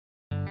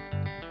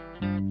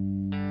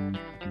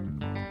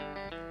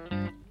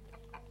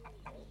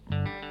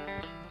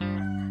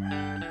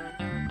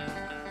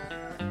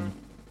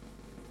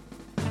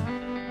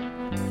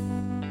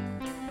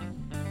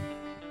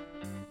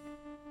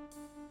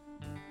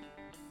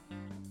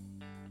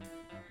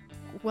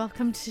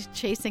Welcome to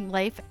Chasing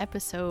Life,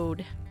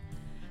 episode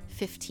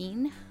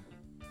 15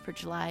 for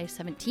July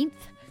 17th.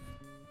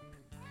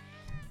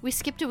 We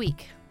skipped a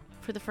week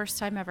for the first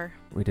time ever.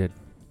 We did.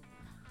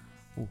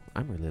 Ooh,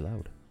 I'm really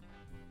loud.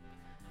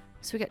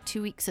 So we got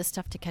 2 weeks of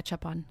stuff to catch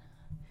up on.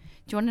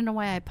 Do you want to know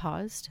why I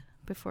paused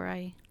before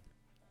I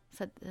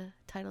said the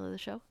title of the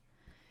show?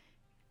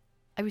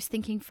 I was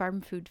thinking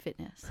farm food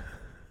fitness.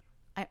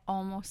 I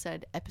almost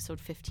said episode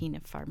 15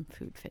 of Farm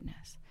Food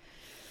Fitness.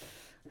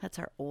 That's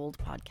our old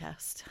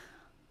podcast.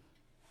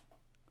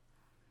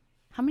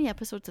 How many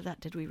episodes of that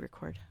did we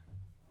record?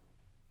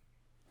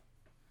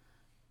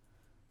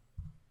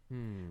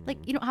 Like,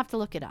 you don't have to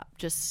look it up.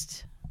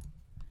 Just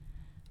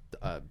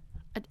a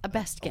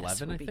best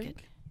guess 11, would be I think.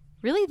 good.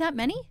 Really? That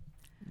many?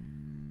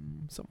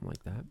 Something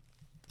like that.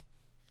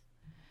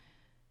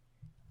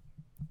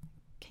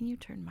 Can you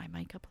turn my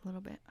mic up a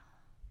little bit?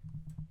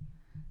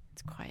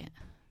 It's quiet.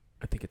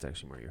 I think it's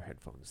actually more your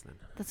headphones then.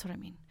 That's what I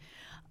mean.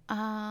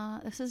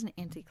 This is an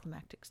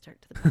anticlimactic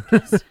start to the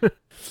podcast. I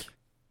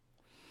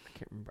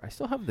can't remember. I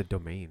still have the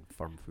domain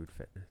Farm Food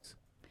Fitness.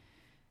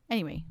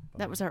 Anyway,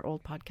 that was our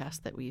old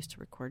podcast that we used to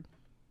record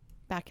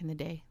back in the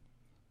day.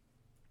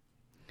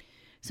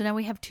 So now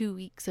we have 2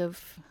 weeks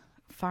of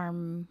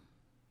farm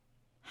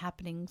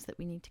happenings that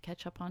we need to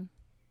catch up on.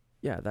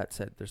 Yeah, that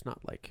said, there's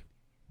not like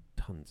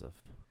tons of...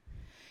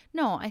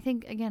 No, I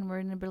think, again, we're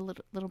in a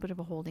little bit of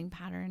a holding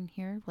pattern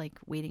here, like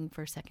waiting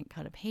for a second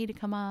cut of hay to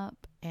come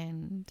up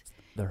and...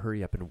 The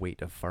hurry up and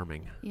wait of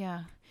farming.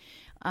 Yeah.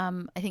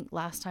 I think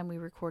last time we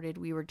recorded,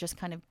 we were just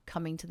kind of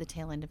coming to the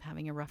tail end of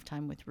having a rough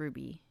time with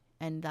Ruby,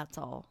 and that's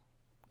all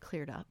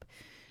cleared up.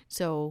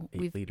 So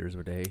 8 liters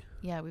a day.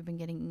 Yeah,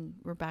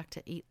 we're back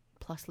to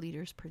 8+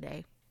 liters per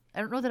day. I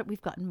don't know that we've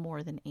gotten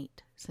more than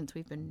 8 since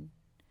we've been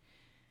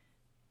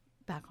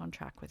back on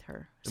track with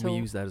her. And we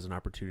use that as an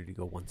opportunity to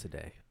go once a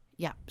day.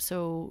 Yeah,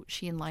 so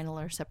she and Lionel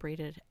are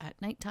separated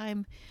at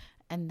nighttime,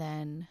 and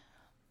then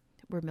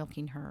we're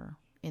milking her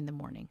in the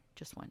morning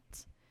just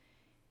once.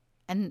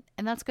 And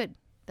that's good.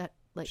 That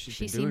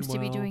she seems to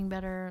be doing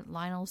better.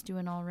 Lionel's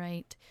doing all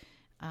right.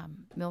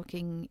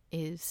 Milking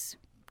is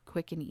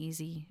quick and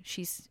easy.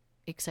 She's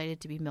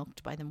excited to be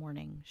milked by the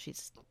morning.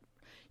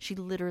 She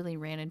literally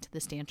ran into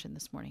the stanchion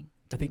this morning.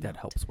 I think that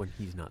helps when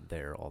he's not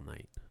there all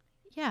night.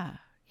 Yeah.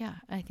 Yeah.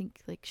 I think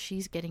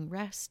she's getting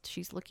rest.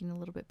 She's looking a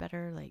little bit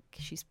better.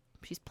 She's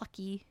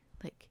plucky.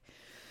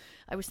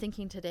 I was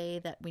thinking today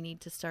that we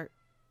need to start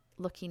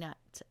looking at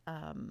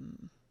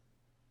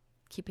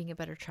keeping a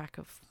better track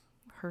of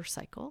her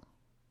cycle,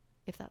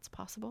 if that's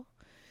possible.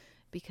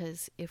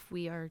 Because if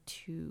we are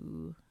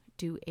to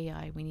do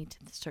AI, we need to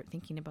start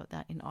thinking about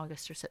that in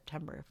August or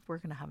September if we're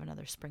going to have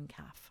another spring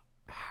calf.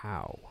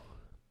 How?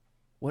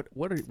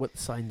 What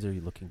signs are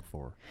you looking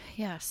for?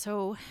 Yeah,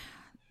 so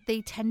they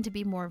tend to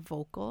be more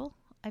vocal,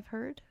 I've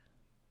heard.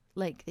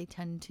 They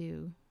tend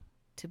to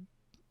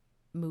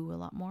moo a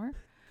lot more.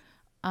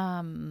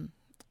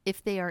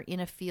 If they are in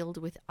a field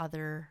with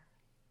other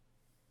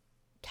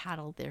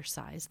cattle their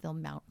size, they'll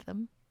mount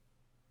them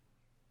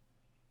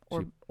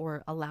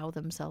or allow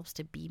themselves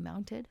to be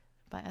mounted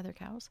by other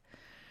cows.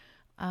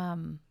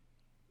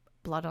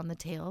 Blood on the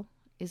tail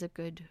is a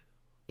good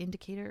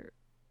indicator,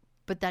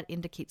 but that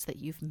indicates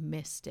that you've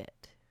missed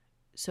it.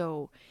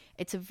 So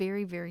it's a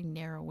very, very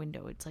narrow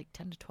window. It's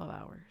 10 to 12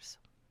 hours.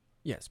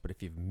 Yes, but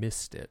if you've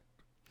missed it,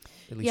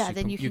 at least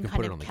you can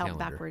kind of count calendar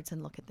backwards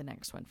and look at the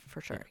next one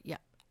for sure. Yeah.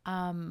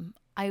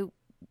 I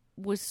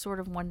was sort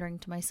of wondering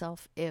to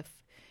myself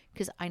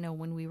because I know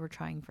when we were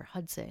trying for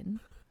Hudson,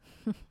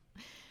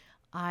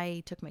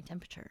 I took my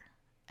temperature,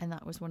 and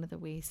that was one of the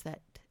ways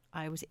that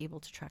I was able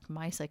to track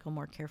my cycle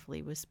more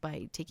carefully was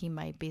by taking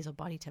my basal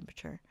body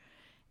temperature.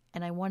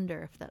 And I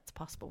wonder if that's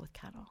possible with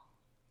cattle,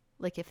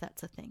 if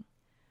that's a thing.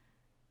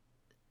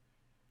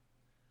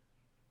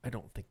 I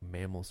don't think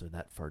mammals are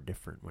that far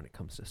different when it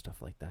comes to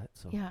stuff like that.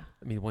 So, yeah.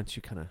 I mean, once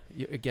you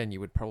you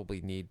would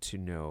probably need to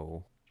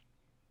know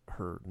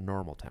her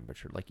normal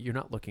temperature. You're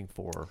not looking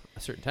for a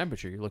certain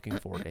temperature. You're looking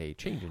for a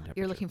change in temperature.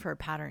 You're looking for a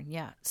pattern.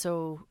 Yeah.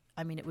 So,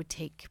 I mean, it would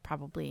take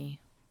probably,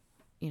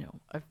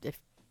 if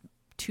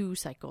 2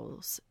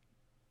 cycles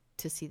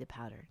to see the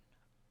pattern.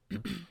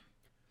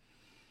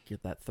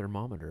 Get that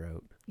thermometer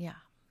out. Yeah.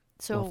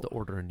 So we'll have to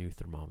order a new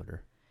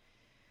thermometer.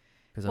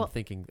 Because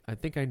I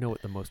think I know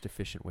what the most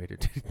efficient way to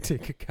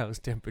take a cow's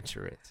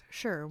temperature is.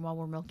 Sure, while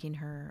we're milking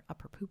her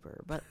upper pooper.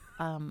 But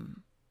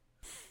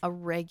a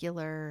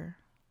regular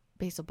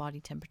basal body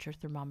temperature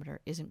thermometer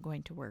isn't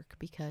going to work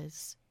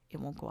because it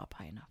won't go up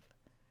high enough.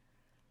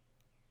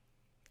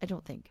 I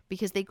don't think.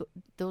 Because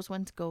those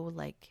ones go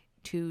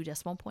 2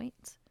 decimal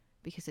points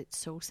because it's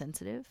so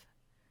sensitive.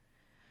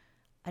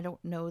 I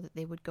don't know that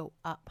they would go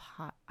up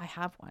high. I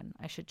have one.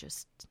 I should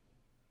just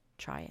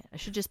try it. I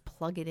should just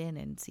plug it in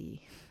and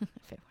see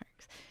if it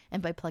works.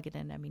 And by plug it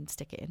in, I mean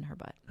stick it in her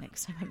butt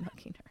next time I'm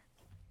milking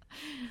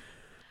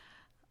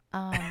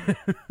her.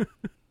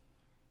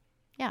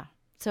 Yeah.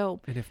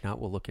 So. And if not,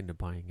 we'll look into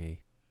buying a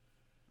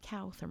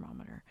Cow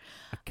thermometer.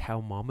 A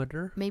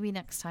cowmometer? Maybe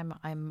next time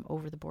I'm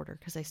over the border,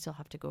 because I still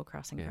have to go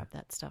across and grab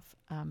that stuff.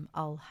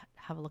 I'll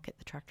have a look at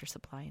the Tractor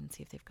Supply and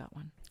see if they've got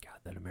one. God,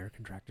 that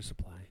American Tractor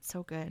Supply.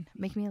 So good.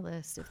 Make me a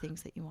list of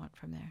things that you want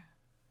from there.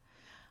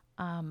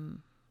 I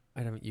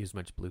haven't used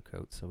much Blue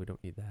Coat, so we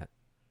don't need that.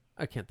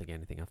 I can't think of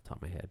anything off the top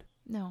of my head.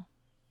 No.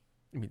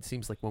 I mean, it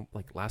seems like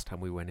last time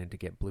we went in to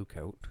get Blue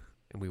Coat,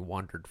 and we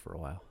wandered for a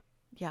while.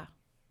 Yeah.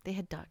 They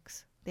had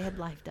ducks. They had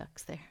live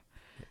ducks there.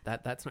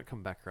 That's not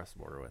coming back across the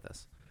border with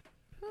us.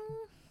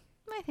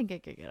 I think I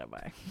could get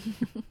away.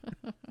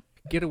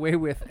 Get away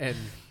with and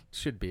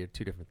should be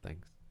two different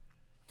things.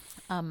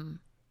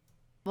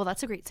 Well,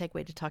 that's a great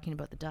segue to talking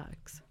about the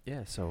ducks.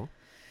 Yeah, so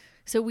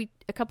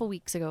a couple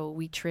weeks ago,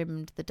 we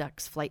trimmed the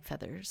ducks' flight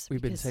feathers.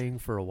 We've been saying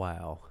for a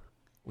while,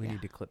 we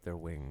need to clip their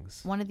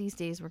wings. One of these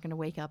days, we're going to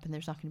wake up and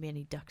there's not going to be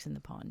any ducks in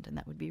the pond, and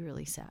that would be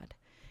really sad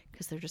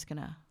because they're just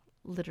going to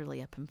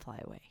literally up and fly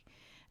away.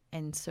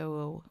 And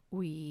so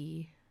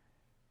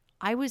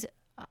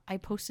I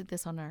posted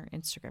this on our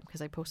Instagram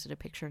because I posted a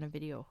picture and a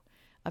video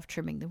of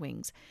trimming the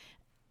wings.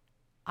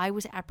 I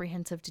was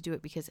apprehensive to do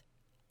it because,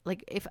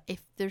 like, if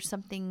there's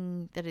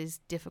something that is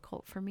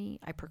difficult for me,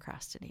 I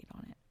procrastinate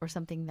on it, or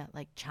something that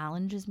like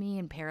challenges me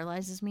and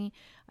paralyzes me.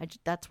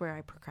 That's where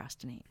I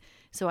procrastinate.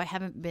 So I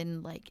haven't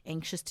been like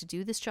anxious to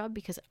do this job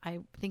because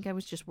I think I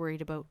was just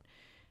worried about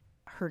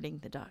hurting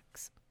the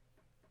ducks.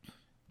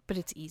 But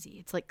it's easy.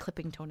 It's like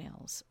clipping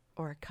toenails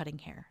or cutting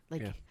hair.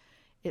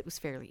 It was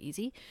fairly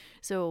easy.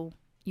 So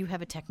you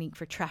have a technique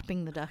for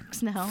trapping the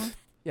ducks now.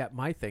 Yeah,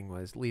 my thing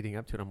was leading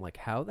up to it. I'm like,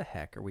 how the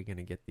heck are we going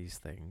to get these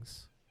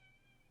things?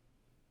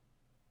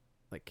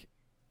 Like,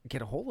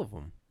 get a hold of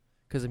them?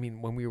 Because I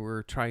mean, when we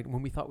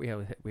thought we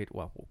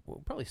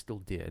probably still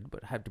did,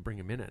 but had to bring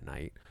them in at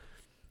night.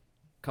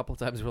 A couple of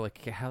times we're like,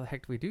 okay, how the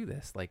heck do we do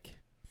this? Like,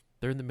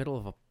 they're in the middle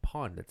of a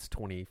pond that's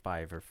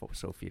 25 or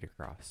so feet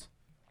across.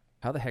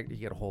 How the heck do you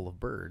get a hold of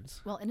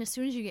birds? Well, and as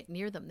soon as you get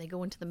near them, they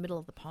go into the middle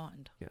of the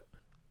pond. Yeah,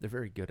 they're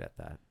very good at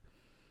that.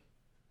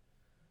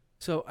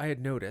 So I had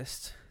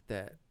noticed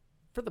that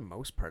for the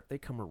most part, they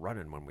come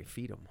running when we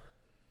feed them.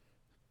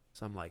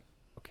 So I'm like,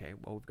 okay,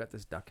 well, we've got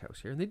this duck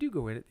house here. And they do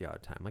go in at the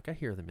odd time. Like, I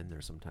hear them in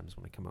there sometimes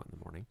when I come out in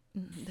the morning.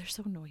 They're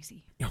so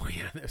noisy. Oh,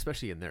 yeah,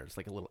 especially in there. It's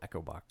like a little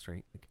echo box,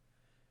 right?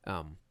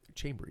 Like,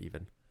 chamber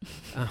even.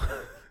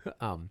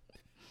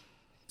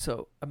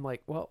 So I'm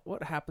like, well,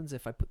 what happens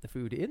if I put the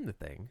food in the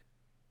thing?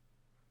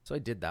 So I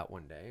did that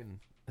one day, and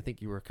I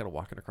think you were kind of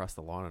walking across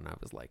the lawn, and I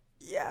was like,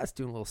 yes,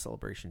 doing a little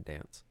celebration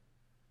dance.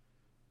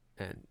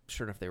 And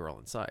sure enough, they were all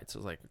inside. So I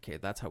was like, okay,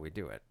 that's how we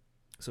do it.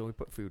 So we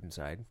put food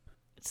inside.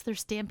 It's their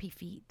stampy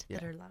feet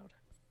that are loud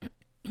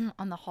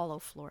on the hollow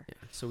floor.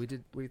 Yeah. So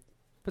we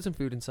put some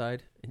food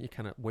inside, and you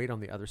kind of wait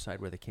on the other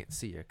side where they can't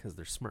see you because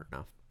they're smart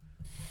enough.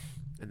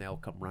 And they all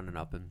come running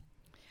up, and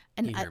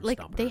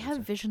they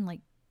have vision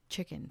like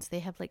chickens. They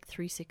have like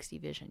 360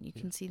 vision. You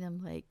can see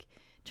them like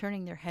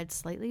turning their heads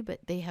slightly, but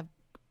they have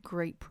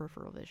great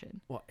peripheral vision.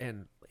 Well,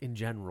 and in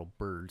general,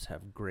 birds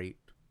have great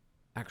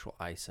actual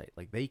eyesight.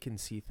 Like, they can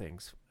see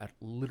things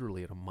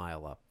literally at a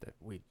mile up that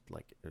we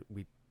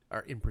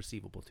are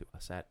imperceivable to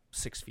us at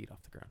 6 feet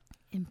off the ground.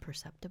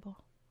 Imperceptible.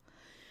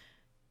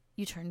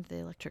 You turned the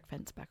electric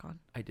fence back on.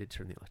 I did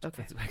turn the electric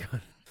fence back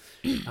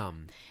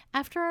on.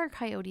 After our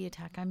coyote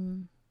attack,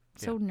 I'm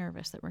so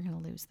nervous that we're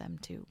going to lose them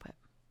too. But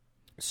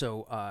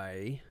so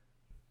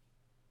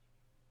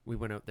we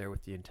went out there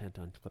with the intent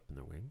on clipping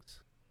their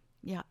wings.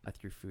 Yeah. I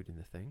threw food in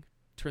the thing,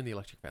 turned the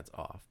electric fence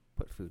off,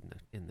 put food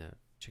in the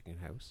chicken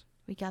house.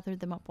 We gathered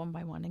them up one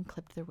by one and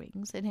clipped their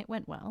wings, and it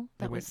went well.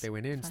 They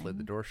went in, fine. Slid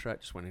the door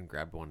shut, just went in,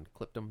 grabbed one,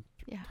 clipped them,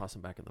 tossed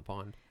them back in the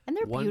pond. And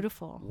they're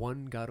beautiful.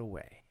 One got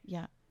away.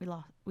 Yeah,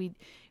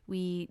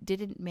 we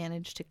didn't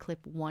manage to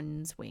clip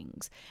one's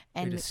wings,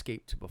 and it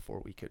escaped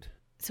before we could.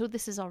 So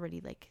this is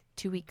already like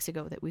 2 weeks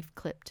ago that we've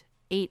clipped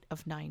 8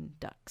 of 9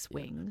 ducks'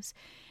 wings,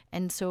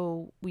 and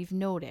so we've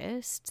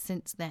noticed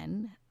since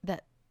then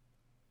that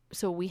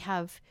we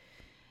have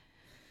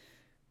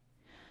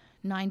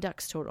 9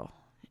 ducks total.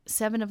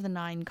 7 of the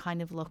 9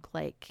 kind of look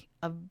like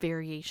a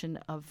variation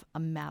of a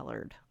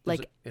mallard.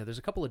 There's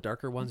a couple of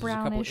darker ones.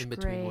 Brownish, there's a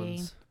couple in-between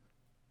ones.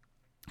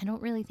 I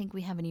don't really think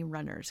we have any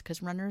runners,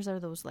 because runners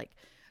are those like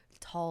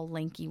tall,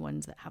 lanky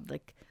ones that have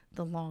like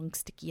the long,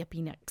 sticky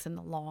uppy necks and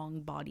the long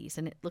bodies,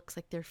 and it looks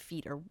like their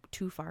feet are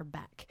too far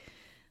back.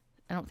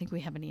 I don't think we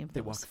have any of those.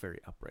 They walk very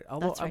upright.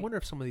 Although I wonder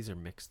if some of these are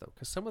mixed, though,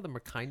 because some of them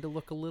are kind of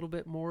look a little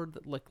bit more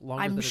like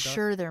longer than a duck. I'm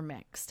sure they're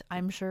mixed.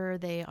 I'm sure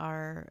they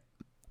are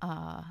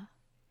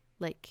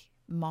like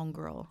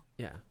mongrel.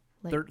 Yeah.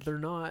 They're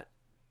not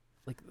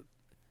like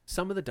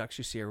some of the ducks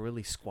you see are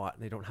really squat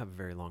and they don't have a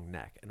very long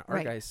neck. And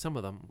our guys, some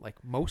of them,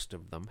 like most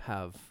of them,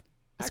 have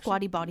a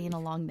squatty body and a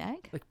long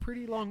neck. Like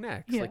pretty long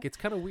necks. Yeah. Like, it's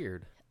kind of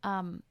weird.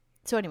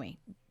 So anyway,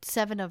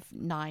 7 of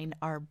 9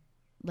 are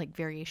like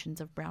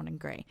variations of brown and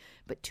gray,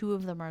 but 2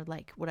 of them are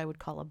like what I would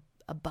call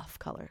a buff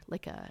color,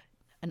 like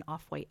an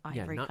off-white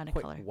ivory kind of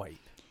color. White.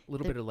 A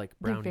little bit of like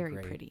brown and gray. They're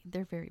very pretty.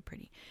 They're very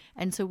pretty.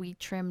 And so we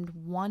trimmed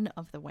one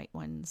of the white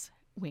one's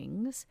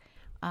wings.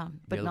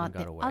 but not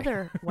the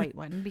other white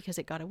one because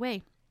it got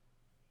away.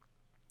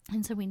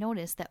 And so we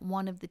noticed that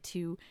one of the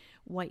two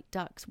white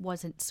ducks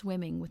wasn't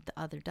swimming with the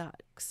other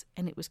ducks,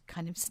 and it was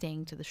kind of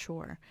staying to the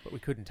shore. But we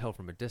couldn't tell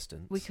from a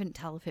distance. We couldn't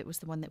tell if it was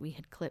the one that we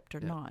had clipped or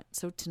not.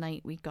 So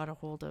tonight we got a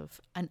hold of,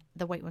 and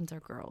the white ones are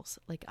girls.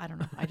 Like, I don't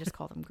know. I just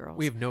call them girls.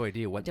 We have no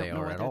idea what they are at all.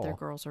 Don't know whether they're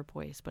girls or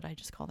boys, but I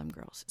just call them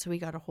girls. So we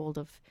got a hold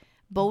of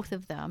both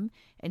of them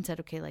and said,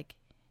 okay, like,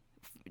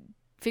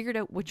 figured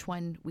out which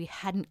one we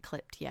hadn't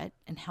clipped yet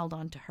and held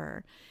on to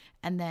her.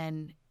 And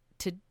then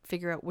to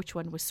figure out which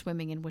one was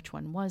swimming and which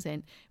one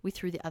wasn't, we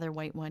threw the other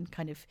white one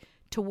kind of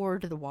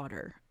toward the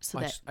water.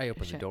 So I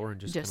opened the door and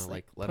just kind of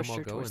like let them all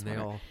go, and they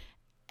all...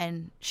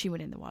 And she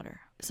went in the water.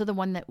 So the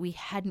one that we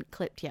hadn't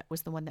clipped yet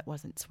was the one that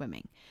wasn't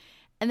swimming.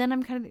 And then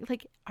I'm kind of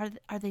like,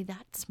 are they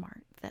that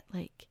smart that,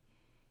 like,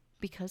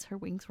 because her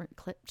wings weren't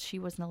clipped, she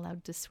wasn't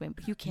allowed to swim?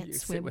 You can't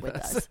swim with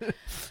us.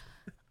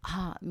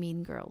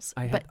 Mean girls.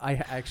 I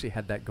actually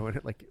had that going.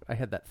 Like, I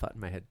had that thought in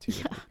my head too.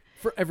 Yeah.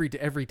 For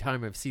every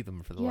time I see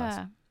them for the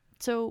last.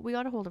 So we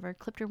got a hold of her,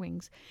 clipped her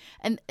wings,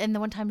 and the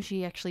one time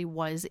she actually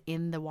was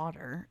in the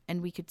water, and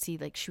we could see,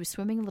 like, she was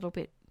swimming a little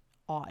bit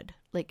odd,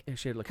 like, and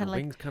she had like her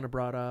wings kind of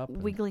brought up,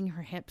 wiggling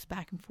her hips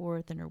back and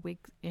forth, and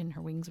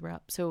her wings were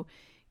up. So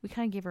we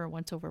kind of gave her a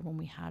once over when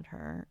we had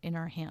her in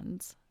our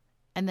hands,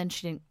 and then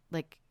she didn't,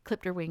 like,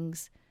 clipped her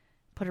wings,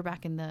 put her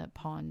back in the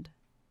pond.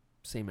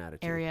 Same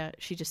attitude. Area.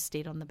 She just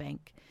stayed on the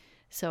bank.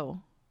 So,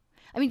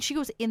 I mean, she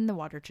goes in the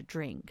water to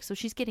drink, so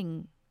she's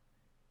getting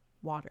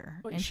water,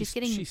 well, and she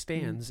stands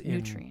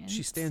nutrients.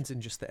 She stands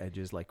in just the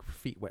edges, like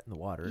feet wet in the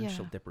water, and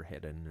she'll dip her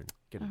head in and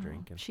get a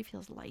drink. And she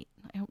feels light.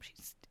 I hope she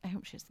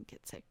doesn't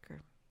get sick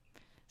or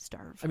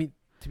starve. I mean,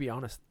 to be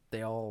honest, do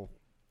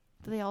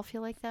they all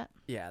feel like that?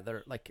 Yeah,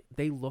 they're like,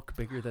 they look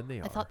bigger than they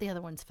are. I thought the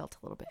other ones felt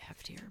a little bit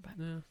heftier, but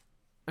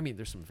I mean,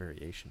 there's some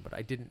variation, but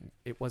I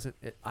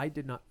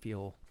did not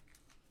feel.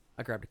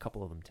 I grabbed a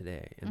couple of them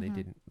today, and they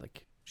didn't,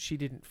 like, she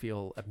didn't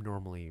feel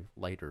abnormally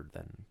lighter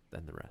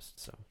than the rest.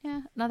 So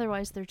yeah, and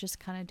otherwise they're just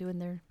kind of doing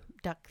their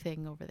duck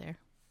thing over there,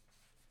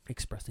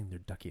 expressing their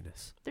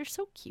duckiness. They're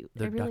so cute.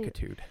 Their really,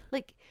 duckitude.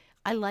 Like,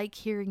 I like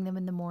hearing them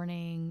in the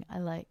morning. I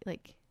like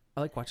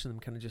watching them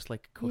kind of just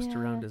like coast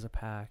around as a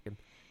pack,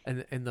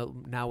 and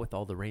now with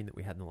all the rain that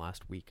we had in the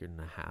last week and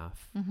a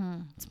half,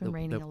 it's been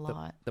raining a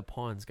lot. The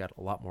pond's got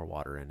a lot more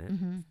water in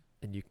it.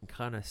 And you can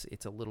kind of,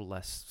 it's a little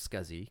less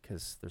scuzzy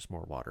because there's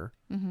more water.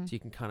 So you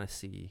can kind of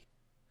see,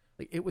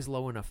 like, it was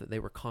low enough that they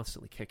were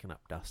constantly kicking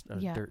up dust,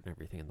 dirt and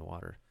everything in the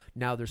water.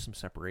 Now there's some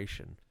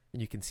separation,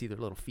 and you can see their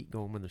little feet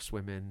going when they're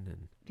swimming.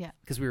 And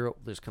because we were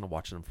just kind of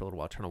watching them for a little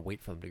while, trying to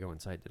wait for them to go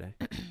inside today.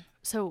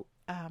 So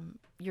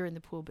you're in the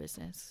pool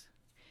business,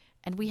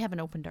 and we haven't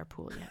opened our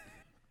pool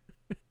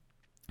yet.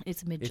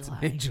 It's mid-July.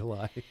 It's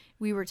mid-July.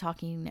 We were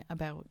talking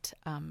about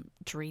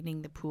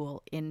draining the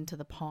pool into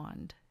the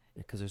pond.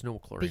 Because there's no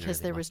chlorine.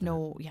 Because there was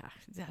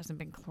there hasn't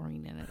been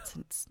chlorine in it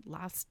since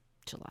last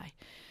July.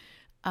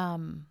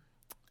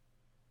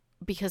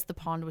 Because the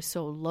pond was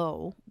so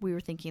low, we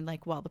were thinking,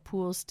 like, well, the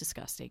pool's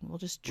disgusting. We'll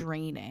just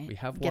drain it. We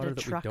have water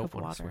that we don't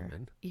want to swim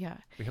in. Yeah.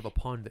 We have a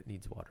pond that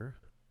needs water.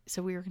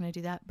 So we were going to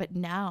do that. But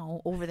now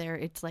over there,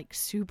 it's like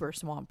super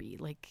swampy.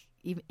 Like,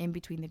 even in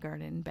between the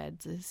garden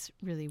beds is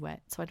really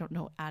wet. So I don't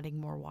know, adding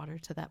more water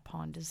to that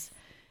pond is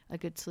a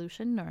good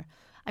solution, or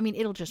I mean,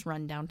 it'll just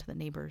run down to the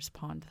neighbor's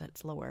pond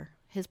that's lower.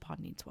 His pond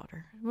needs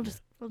water. We'll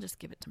just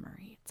give it to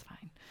Murray. It's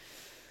fine.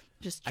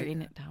 Just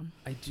drain it down.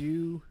 I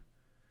do.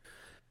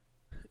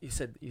 You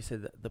said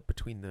that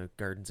between the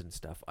gardens and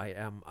stuff. I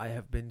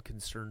have been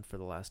concerned for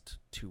the last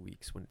 2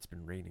 weeks when it's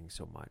been raining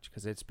so much,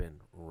 because it's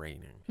been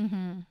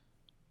raining.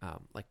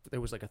 Like,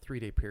 there was like a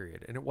 3-day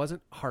period, and it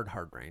wasn't hard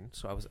rain.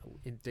 So I was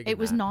digging. It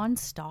was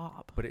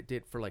nonstop, but it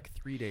did for like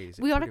 3 days.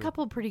 We got a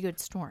couple of pretty good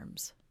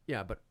storms.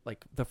 Yeah, but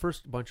like the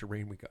first bunch of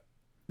rain we got,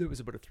 it was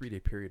about a 3-day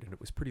period, and it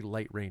was pretty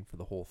light rain for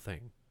the whole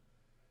thing.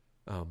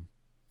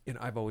 And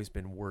I've always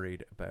been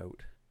worried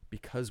about,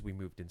 because we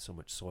moved in so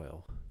much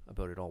soil,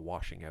 about it all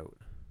washing out.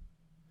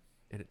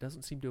 And it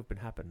doesn't seem to have been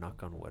happening,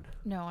 knock on wood.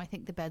 No, I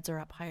think the beds are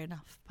up high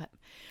enough, but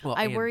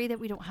I worry that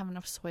we don't have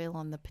enough soil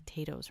on the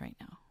potatoes right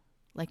now.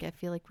 Like, I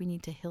feel like we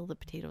need to hill the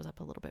potatoes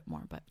up a little bit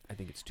more, but I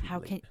think it's too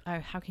late.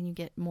 How can you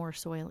get more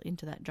soil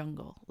into that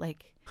jungle?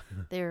 Like,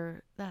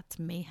 that's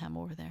mayhem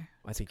over there.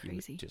 I think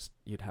crazy.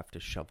 You'd have to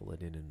shovel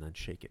it in and then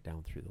shake it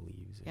down through the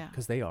leaves. Yeah,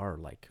 because they are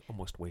like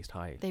almost waist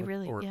high. They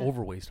really, or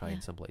over waist high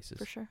in some places.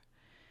 For sure.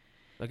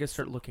 I guess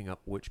start looking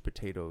up which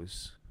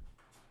potatoes.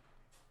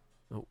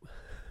 Oh,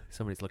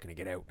 somebody's looking to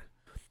get out.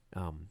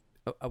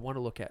 I want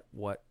to look at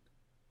what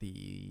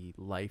the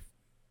life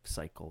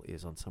cycle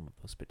is on some of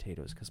those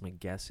potatoes, because my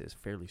guess is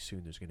fairly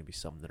soon there's going to be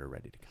some that are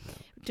ready to come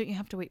out. Don't you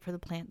have to wait for the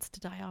plants to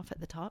die off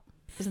at the top?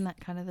 Isn't that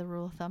kind of the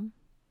rule of thumb?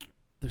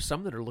 There's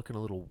some that are looking a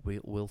little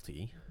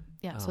wilty.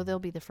 Yeah, so they'll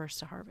be the first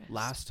to harvest.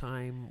 Last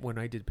time when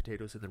I did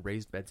potatoes in the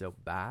raised beds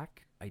out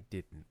back, I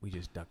didn't. We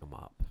just dug them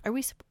up. Are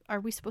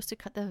we supposed to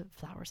cut the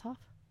flowers off?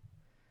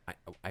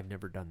 I've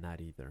never done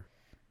that either.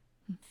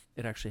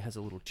 It actually has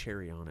a little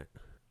cherry on it.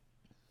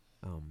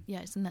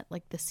 Yeah, isn't that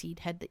like the seed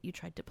head that you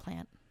tried to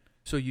plant?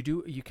 So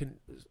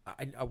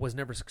I was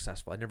never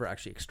successful. I never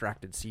actually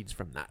extracted seeds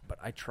from that, but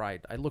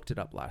I looked it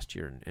up last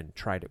year and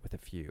tried it with a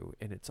few,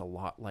 and it's a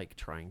lot like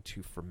trying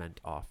to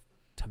ferment off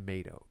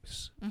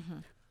tomatoes. Mm-hmm.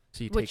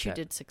 So Which you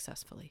did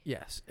successfully.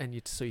 Yes, and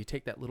you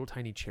take that little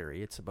tiny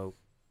cherry. It's about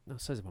the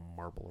size of a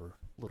marble or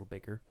a little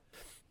bigger.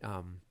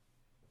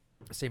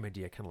 Same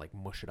idea, kind of like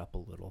mush it up a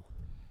little.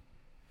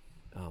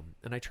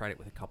 And I tried it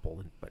with a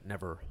couple, but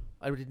never.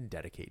 I didn't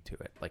dedicate to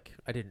it. Like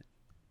I didn't.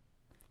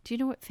 Do you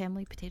know what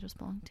family potatoes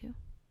belong to?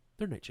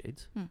 They're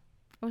nightshades.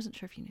 I wasn't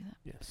sure if you knew that.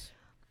 Yes.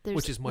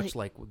 Which is much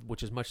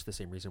the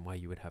same reason why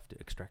you would have to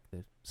extract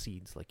the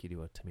seeds like you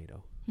do a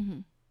tomato.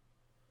 Mm-hmm.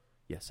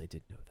 Yes, I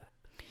did know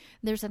that.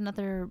 There's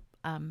another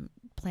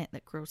plant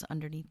that grows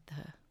underneath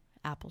the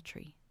apple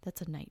tree.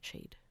 That's a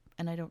nightshade.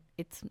 And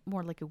it's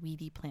more like a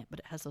weedy plant, but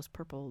it has those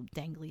purple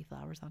dangly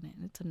flowers on it.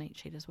 And it's a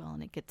nightshade as well.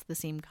 And it gets the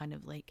same kind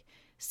of like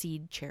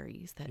seed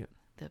cherries that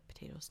the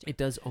potatoes do. It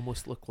does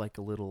almost look like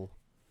a little,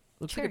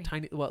 it looks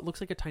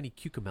like a tiny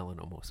cucamelon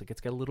almost. Like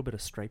it's got a little bit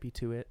of stripey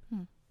to it.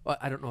 Well,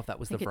 I don't know if that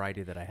was the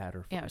variety that I had.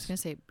 I was going to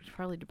say, it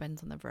probably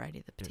depends on the variety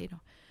of the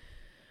potato.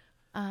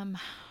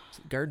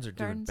 So gardens are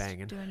doing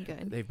banging. Doing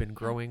good. They've been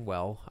growing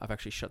well. I've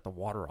actually shut the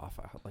water off,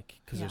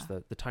 because there's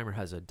the timer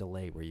has a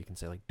delay where you can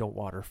say like don't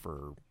water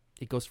for.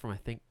 It goes from I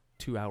think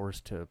 2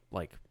 hours to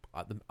like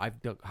I've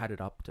had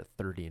it up to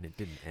 30 and it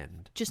didn't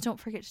end. Just don't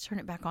forget to turn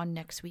it back on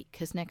next week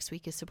because next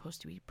week is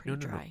supposed to be pretty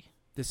dry.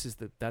 No.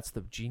 That's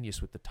the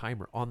genius with the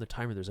timer. On the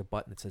timer, there's a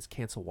button that says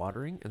cancel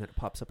watering, and then it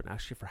pops up and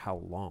asks you for how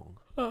long.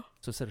 So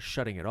instead of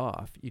shutting it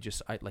off,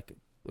 I like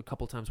a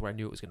couple times where I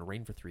knew it was going to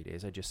rain for 3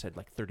 days, I just said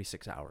like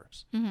 36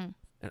 hours. Mm-hmm.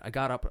 And I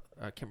got up,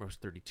 I can't remember if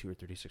it was 32 or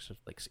 36,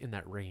 like in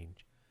that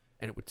range,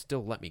 and it would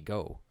still let me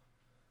go.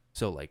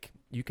 So like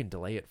you can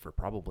delay it for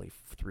probably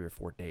 3 or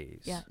 4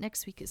 days. Yeah,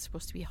 next week is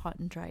supposed to be hot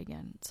and dry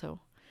again. So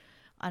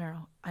I don't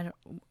know.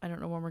 I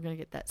don't know when we're going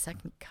to get that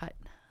second cut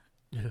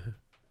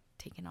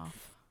taken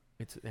off.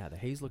 The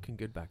hay's looking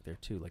good back there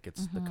too. Like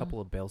it's the couple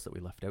of bales that we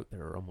left out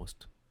there are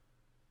almost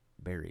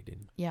buried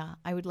in. Yeah,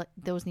 I would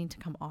those need to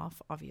come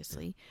off,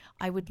 obviously.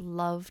 I would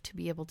love to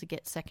be able to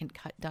get second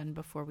cut done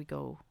before we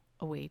go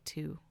away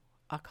to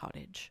a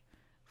cottage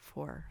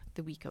for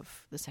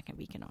the second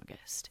week in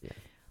August. Yeah.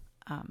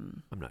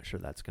 I'm not sure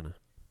that's gonna.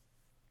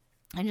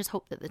 I just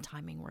hope that the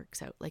timing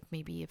works out. Like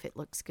maybe if it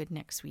looks good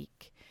next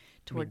week,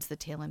 towards the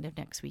tail end of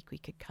next week, we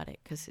could cut it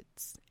because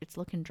it's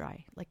looking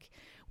dry. Like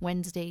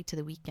Wednesday to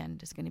the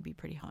weekend is going to be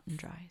pretty hot and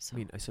dry. So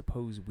I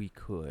suppose we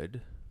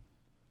could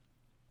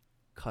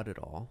cut it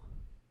all,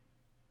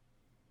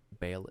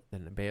 bale it,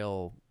 then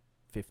bale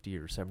 50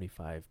 or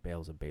 75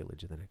 bales of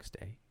baleage the next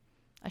day.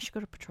 I should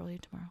go to Petrolia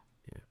tomorrow.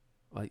 Yeah,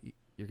 well,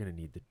 you're going to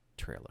need the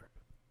trailer.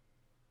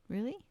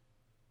 Really?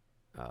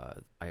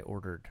 I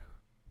ordered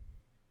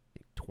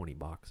 20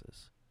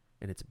 boxes,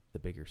 and it's the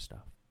bigger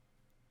stuff.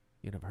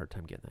 You'd have a hard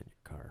time getting that in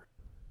your car.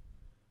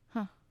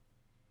 Huh.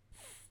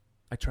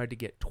 I tried to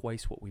get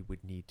twice what we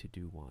would need to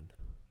do one.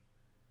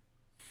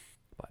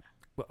 But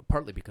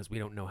partly because we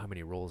don't know how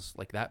many rolls,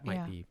 like that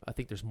might be, I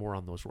think there's more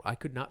on those. I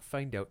could not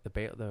find out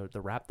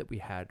the wrap that we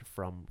had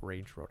from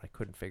Range Road. I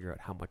couldn't figure out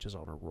how much is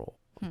on a roll,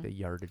 like the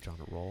yardage on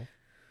a roll.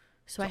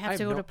 So I have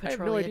to go to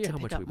Petrolia to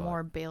pick up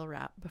more bale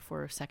wrap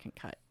before second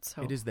cut.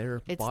 So it is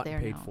there, bought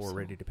and paid for,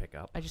 ready to pick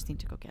up. I just need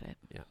to go get it.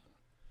 Yeah.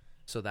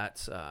 So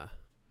that's,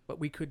 but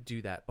we could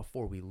do that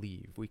before we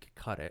leave. We could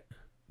cut it,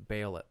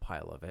 bale it,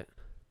 pile of it,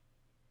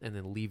 and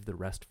then leave the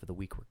rest for the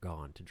week we're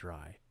gone to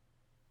dry.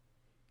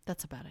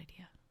 That's a bad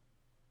idea.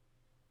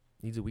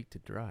 Needs a week to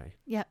dry.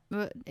 Yeah,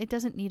 but it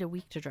doesn't need a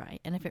week to dry.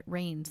 And if it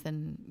rains,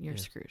 then you're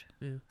screwed.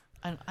 Yeah.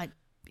 I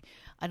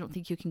don't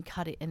think you can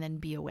cut it and then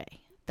be away.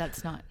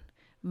 That's not...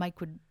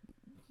 Mike would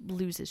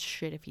lose his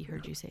shit if he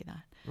heard you say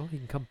that. Well, he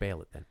can come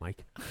bale it then,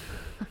 Mike. But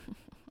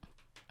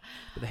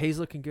the hay's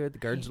looking good. The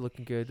gardens are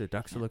looking good. The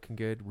ducks are looking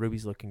good.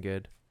 Ruby's looking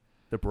good.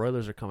 The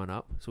broilers are coming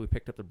up. So we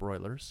picked up the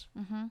broilers.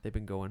 Mm-hmm. They've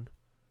been going.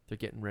 They're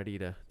getting ready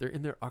to... They're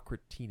in their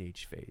awkward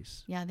teenage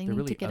phase. Yeah, they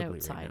need to get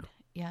outside.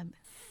 Right,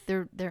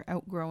 they're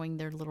outgrowing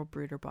their little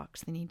brooder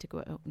box. They need to go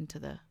out into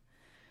the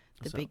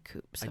big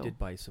coop. So I did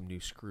buy some new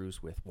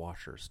screws with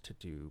washers to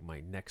do my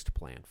next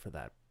plan for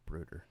that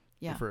brooder.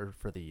 Yeah. For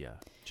the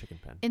chicken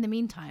pen. In the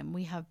meantime,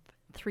 we have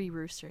 3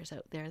 roosters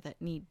out there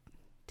that need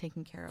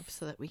taken care of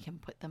so that we can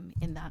put them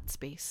in that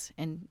space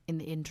and in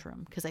the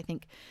interim. Because I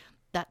think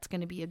that's going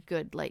to be a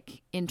good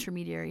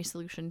intermediary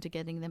solution to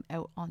getting them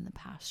out on the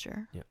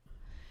pasture. Yeah.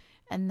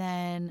 And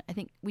then I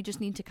think we just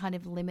need to kind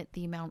of limit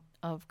the amount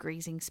of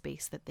grazing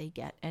space that they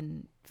get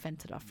and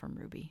fence it off from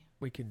Ruby.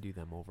 We can do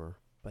them over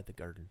by the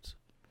gardens.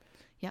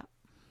 Yeah.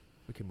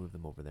 We can move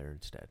them over there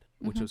instead,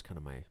 which was kind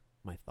of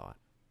my thought.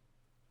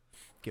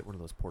 Get one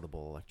of those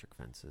portable electric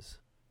fences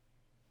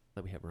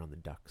that we have around the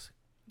ducks.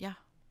 Yeah.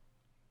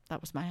 That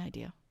was my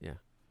idea. Yeah.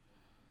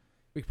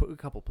 We could put a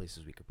couple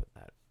places we could put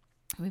that.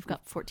 We've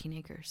got 14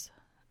 acres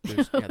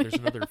There's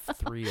another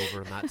 3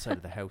 over on that side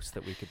of the house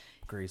that we could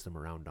graze them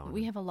around on.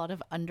 We have a lot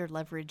of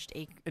under-leveraged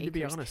acres. And to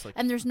be honest,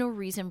 and there's no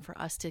reason for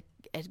us to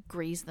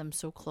graze them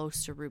so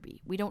close to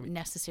Ruby. We don't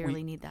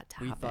necessarily need that to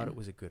happen. We thought it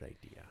was a good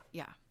idea.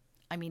 Yeah.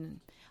 I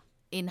mean,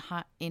 in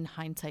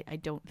hindsight, I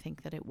don't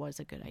think that it was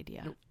a good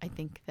idea. Nope. I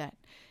think that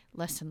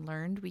lesson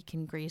learned, we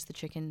can graze the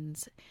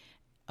chickens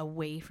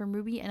away from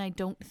Ruby, and I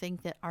don't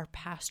think that our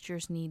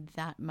pastures need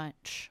that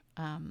much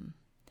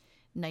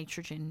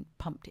nitrogen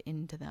pumped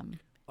into them.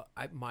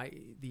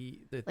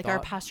 Our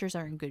pastures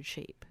are in good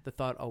shape. The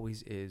thought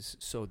always is,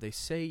 so they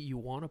say you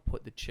want to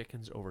put the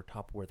chickens over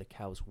top where the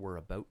cows were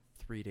about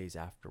 3 days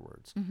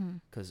afterwards,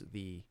 because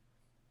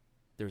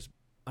there's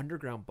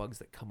underground bugs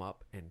that come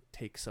up and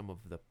take some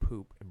of the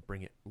poop and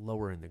bring it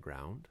lower in the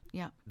ground.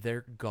 Yeah,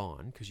 they're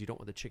gone because you don't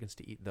want the chickens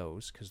to eat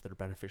those because they're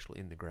beneficial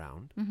in the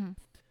ground.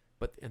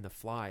 But the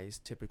flies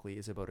typically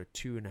is about a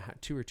 2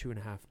 or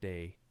 2.5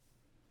 day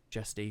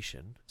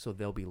gestation, so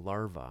they'll be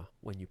larvae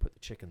when you put the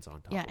chickens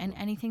on top. Yeah, and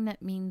anything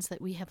that means that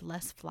we have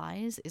less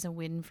flies is a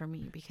win for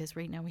me, because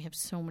right now we have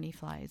so many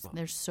flies. Well,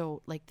 they're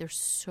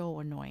so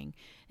annoying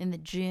in the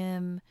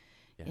gym,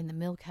 in the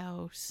milk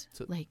house.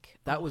 So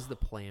that was the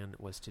plan,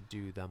 was to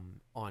do them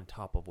on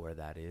top of where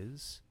that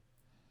is.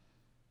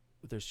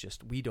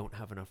 We don't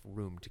have enough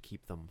room to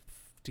keep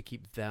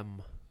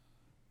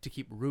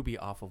Ruby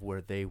off of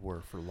where they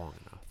were for long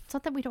enough. It's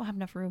not that we don't have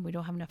enough room, we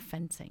don't have enough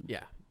fencing.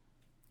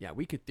 Yeah,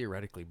 we could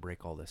theoretically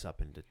break all this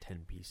up into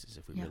 10 pieces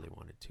if we really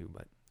wanted to,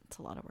 but it's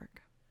a lot of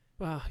work.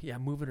 Well, yeah,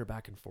 moving her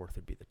back and forth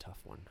would be the tough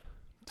one.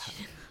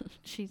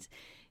 She's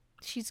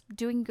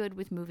doing good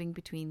with moving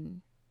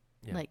between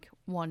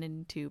 1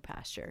 and 2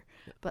 pasture,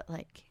 but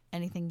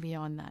anything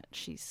beyond that,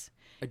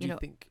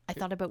 I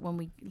thought about when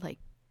we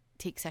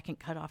take second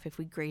cut off, if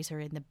we graze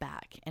her in the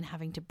back and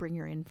having to bring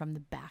her in from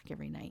the back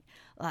every night,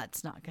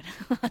 that's not gonna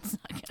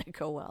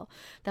go well.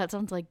 That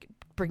sounds like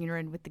bringing her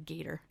in with the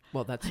gator.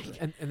 Well, that's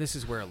and this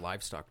is where a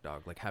livestock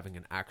dog, having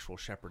an actual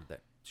shepherd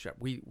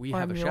we or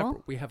have a a mule?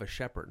 shepherd. We have a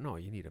shepherd. No,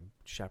 you need a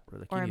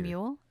shepherd, or a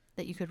mule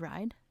that you could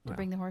ride to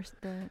bring the horse,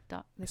 the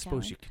I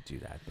suppose you could do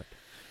that, but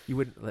you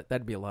wouldn't.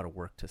 That'd be a lot of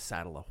work to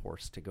saddle a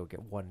horse to go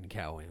get one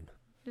cow in.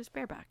 Just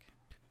bareback.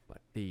 But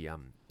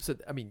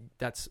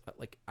that's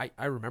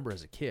I remember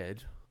as a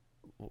kid,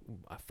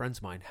 friends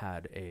of mine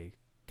had a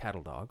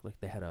cattle dog.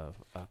 They had a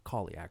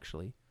collie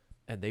actually,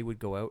 and they would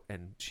go out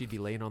and she'd be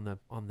laying on the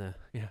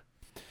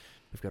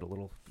we've got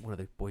one of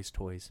the boys'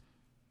 toys,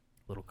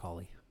 little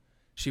collie.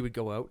 She would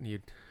go out and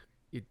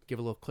you'd give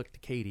a little click to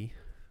Katie,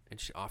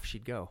 and off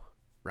she'd go,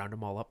 round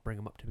them all up, bring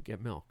them up to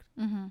get milked.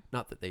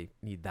 Not that they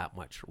need that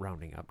much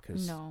rounding up,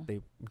 because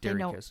they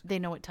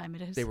know what time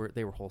it is. They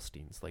were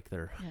Holsteins,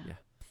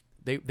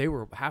 They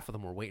were, half of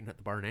them were waiting at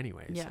the barn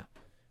anyways. Yeah. So,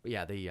 but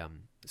yeah,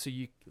 so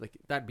you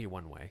that'd be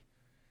one way.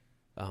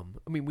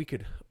 We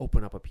could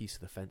open up a piece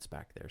of the fence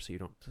back there, so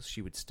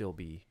she would still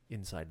be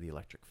inside the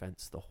electric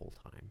fence the whole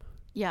time.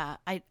 Yeah,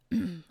 I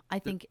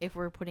think if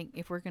we're going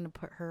to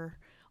put her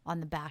on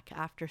the back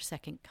after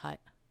second cut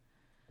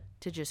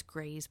to just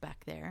graze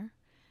back there,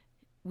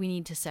 we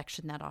need to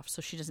section that off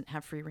so she doesn't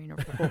have free reign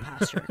over the whole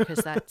pasture, because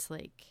that's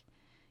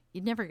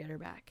you'd never get her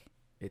back.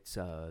 It's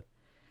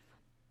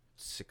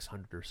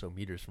 600 or so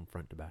meters from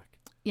front to back.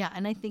 Yeah,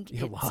 and I think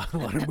it's a lot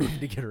of moving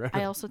to get her out.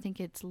 I also think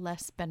it's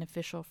less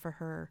beneficial for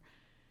her.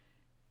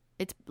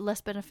 It's less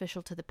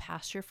beneficial to the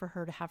pasture for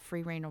her to have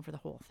free reign over the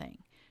whole thing.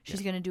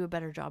 She's going to do a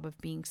better job of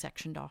being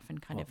sectioned off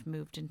and kind of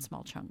moved in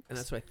small chunks. And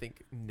that's why I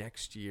think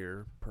next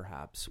year,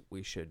 perhaps,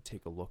 we should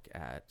take a look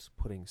at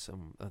putting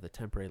some of the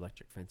temporary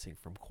electric fencing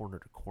from corner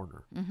to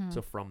corner.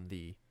 So from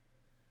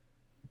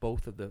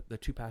both of the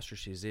 2 pastures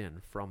she's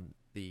in, from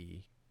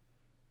the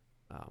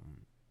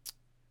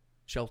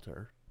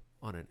shelter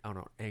on an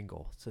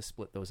angle, to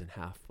split those in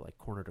half,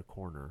 corner to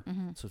corner.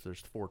 So there's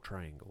 4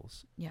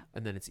 triangles. Yeah.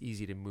 And then it's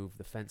easy to move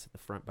the fence at the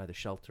front by the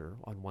shelter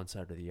on one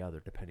side or the other,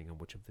 depending on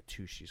which of the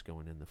 2 she's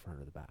going in, the front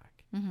or the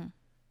back,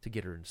 to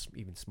get her in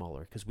even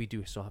smaller. Because we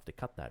do still have to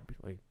cut that.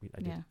 I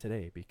did it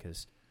today,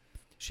 because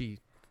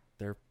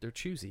they're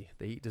choosy.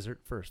 They eat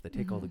dessert first. They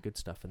take all the good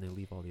stuff and they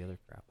leave all the other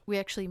crap. We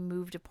actually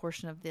moved a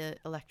portion of the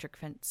electric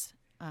fence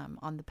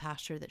on the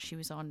pasture that she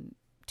was on,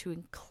 to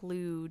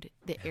include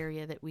the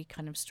area that we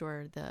kind of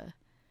store the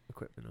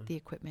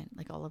equipment,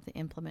 all of the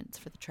implements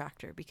for the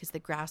tractor, because the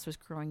grass was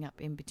growing up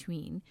in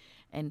between,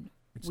 and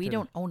we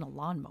don't own a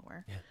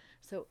lawnmower. Yeah.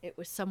 So it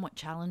was somewhat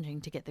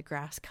challenging to get the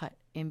grass cut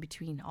in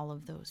between all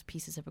of those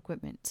pieces of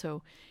equipment.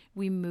 So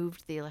we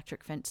moved the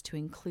electric fence to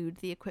include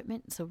the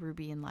equipment, so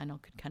Ruby and Lionel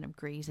could kind of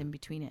graze in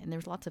between it. And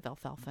there's lots of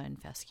alfalfa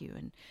and fescue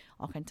and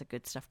all kinds of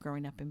good stuff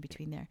growing up in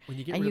between there. When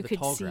you get rid of the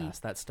tall grass,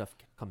 that stuff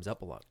comes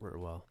up a lot very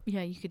well.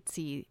 Yeah, you could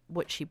see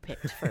what she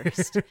picked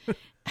first.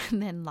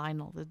 And then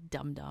Lionel, the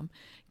dum-dum,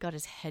 got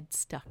his head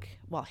stuck,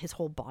 his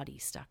whole body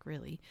stuck,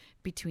 really,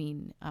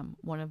 between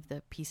one of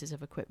the pieces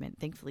of equipment.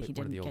 Thankfully, he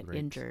didn't get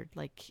injured.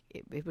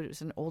 It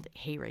was an old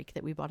hay rake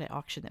that we bought at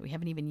auction that we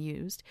haven't even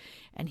used.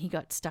 And he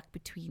got stuck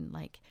between,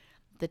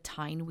 the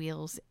tine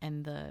wheels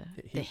and the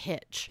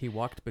hitch. He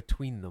walked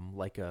between them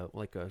like a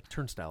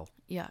turnstile.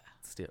 Yeah.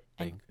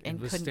 Thing.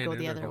 And couldn't go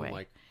the other way.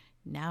 Like,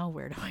 now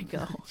where do I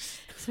go?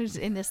 So it's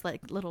in this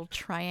like little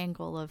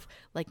triangle of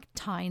like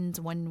tines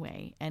one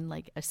way and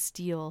like a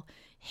steel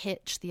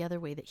hitch the other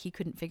way that he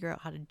couldn't figure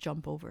out how to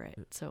jump over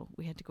it. So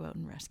we had to go out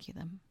and rescue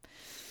them.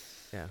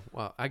 Yeah.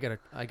 Well, I got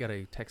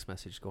a text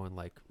message going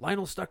like,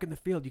 Lionel's stuck in the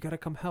field. You got to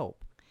come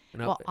help.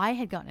 And I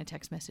had gotten a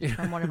text message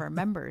from one of our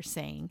members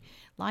saying,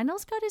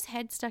 Lionel's got his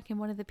head stuck in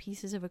one of the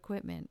pieces of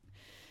equipment.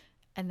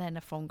 And then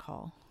a phone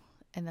call.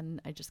 And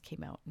then I just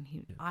came out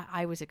and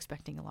I was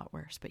expecting a lot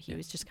worse, but he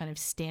was just kind of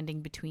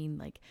standing between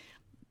like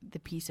the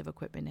piece of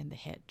equipment and the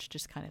hitch,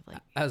 just kind of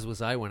like. As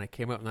was I when I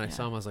came out and I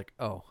saw him, I was like,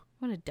 oh.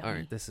 What a dummy. All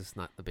right, this is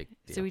not the big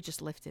deal. So we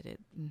just lifted it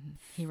and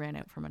he ran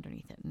out from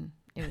underneath it and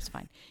it was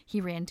fine.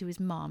 He ran to his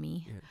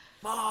mommy. Yeah.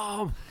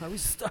 Mom, I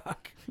was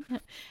stuck.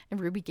 And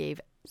Ruby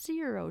gave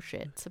 0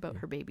 shits about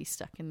her baby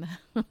stuck in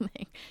the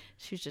thing.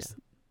 She was just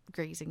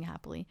grazing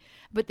happily.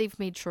 But they've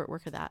made short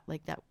work of that.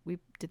 Like that, we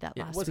did that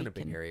last week. It wasn't a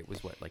big area. It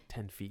was like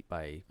 10 feet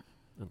by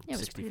 60 feet. It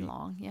was pretty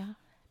long, yeah.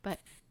 But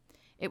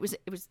it was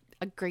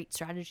a great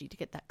strategy to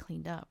get that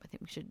cleaned up. I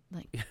think we should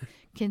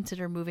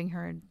consider moving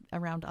her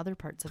around other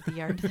parts of the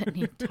yard that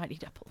need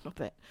tidied up a little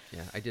bit.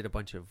 Yeah, I did a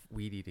bunch of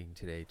weed eating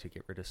today to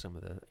get rid of some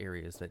of the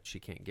areas that she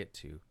can't get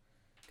to,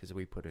 because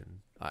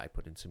I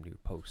put in some new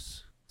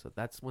posts. So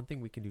that's one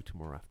thing we can do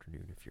tomorrow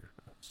afternoon if you're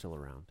still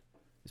around,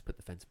 is put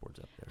the fence boards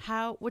up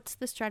there. What's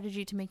the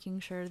strategy to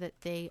making sure that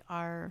they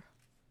are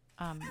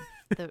I'm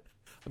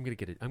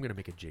gonna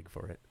make a jig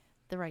for it.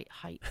 The right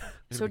height.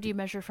 So do you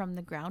measure from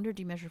the ground or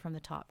do you measure from the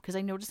top? Because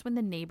I noticed when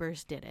the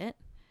neighbors did it,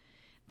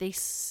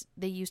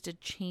 they used a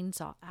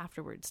chainsaw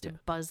afterwards to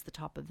buzz the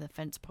top of the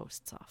fence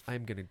posts off.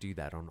 I'm going to do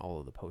that on all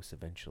of the posts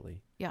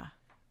eventually. Yeah.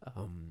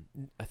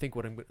 I think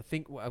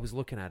I was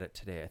looking at it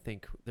today. I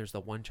think there's the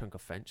one chunk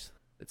of fence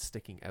that's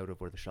sticking out of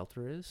where the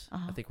shelter is.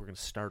 I think we're going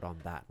to start on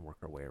that and work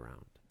our way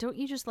around. Don't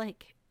you just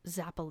like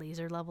zap a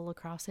laser level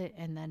across it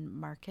and then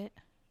mark it?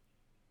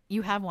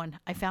 You have one.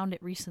 I found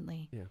it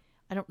recently. Yeah.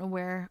 I don't know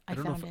where I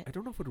found it. I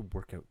don't know if it would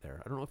work out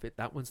there. I don't know if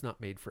that one's not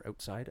made for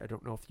outside. I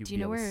don't know if Do you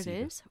know where it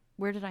is?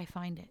 Where did I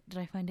find it? Did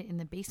I find it in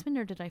the basement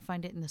or did I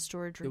find it in the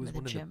storage room of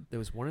the gym? There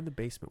was one in the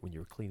basement when you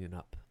were cleaning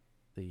up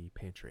the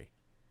pantry.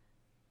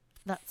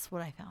 That's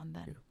what I found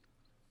then. Yeah.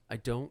 I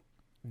don't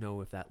know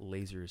if that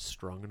laser is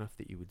strong enough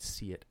that you would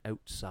see it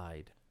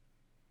outside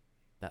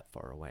that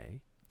far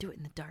away. Do it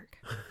in the dark.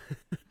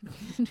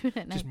 Do it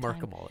at night. Just mark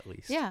them all at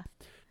least. Yeah.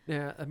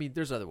 Yeah. I mean,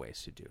 there's other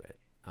ways to do it.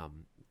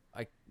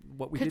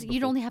 Because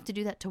you'd only have to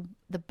do that to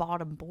the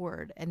bottom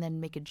board and then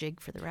make a jig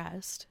for the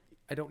rest.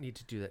 I don't need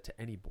to do that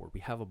to any board. We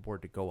have a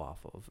board to go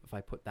off of. If I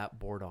put that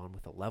board on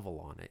with a level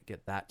on it,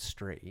 get that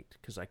straight,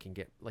 because I can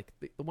get, like,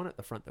 the one at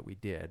the front that we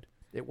did,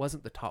 it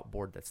wasn't the top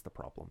board that's the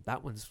problem.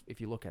 That one's, if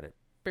you look at it,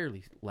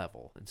 fairly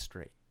level and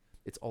straight.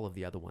 It's all of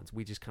the other ones.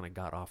 We just kind of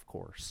got off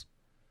course.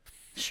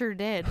 Sure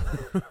did.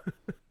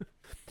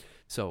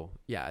 So,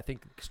 yeah, I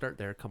think start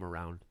there, come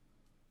around,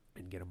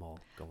 and get them all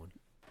going.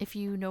 If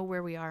you know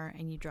where we are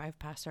and you drive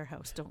past our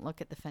house, don't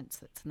look at the fence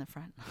that's in the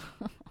front.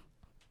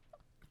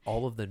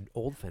 All of the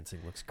old fencing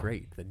looks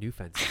great. The new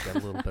fencing got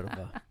a little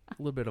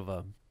bit of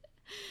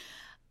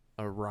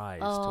a rise.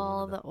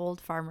 All the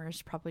old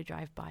farmers probably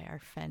drive by our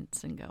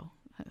fence and go,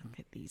 "Look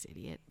at these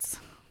idiots."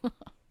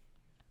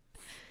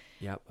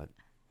 Yeah, but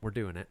we're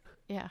doing it.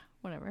 Yeah,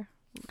 whatever.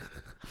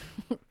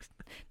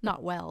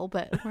 Not well,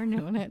 but we're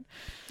doing it.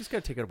 Just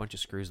got to take out a bunch of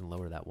screws and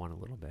lower that one a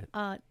little bit.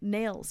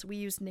 Nails. We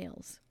used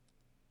nails.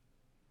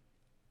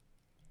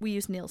 We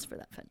used nails for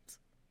that fence,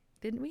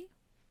 didn't we?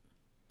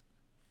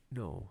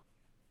 No.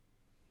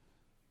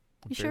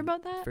 You sure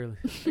about that?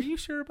 Are you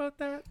sure about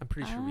that? I'm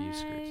pretty sure we used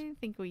screws. I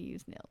think we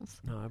used nails.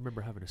 No, I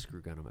remember having a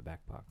screw gun in my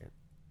back pocket.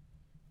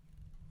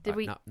 Did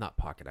we? Not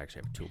pocket. I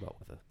actually have a tool belt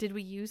with it. Did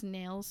we use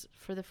nails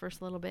for the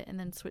first little bit and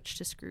then switch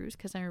to screws?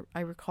 Because I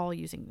recall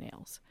using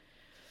nails.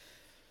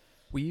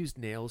 We used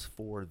nails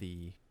for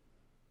the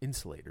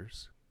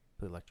insulators,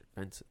 for the electric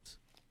fences.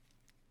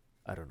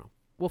 I don't know.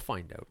 We'll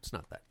find out. It's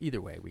not that.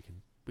 Either way, we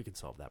can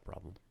solve that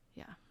problem.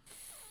 Yeah.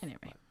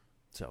 Anyway.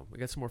 So we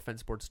got some more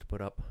fence boards to put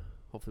up.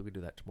 Hopefully we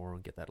do that tomorrow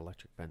and get that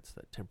electric fence,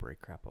 that temporary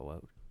crapo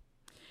out.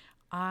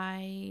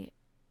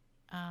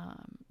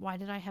 Why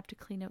did I have to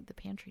clean out the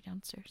pantry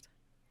downstairs?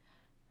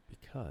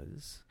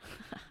 Because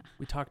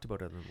we talked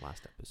about it in the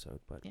last episode,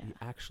 but we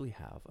actually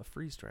have a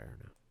freeze dryer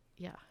now.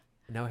 Yeah.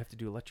 And now I have to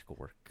do electrical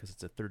work because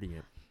it's a 30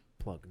 amp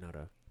plug, not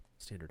a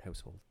standard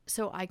household.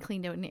 So I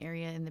cleaned out an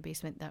area in the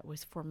basement that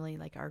was formerly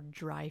like our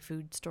dry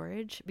food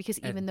storage, because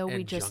even though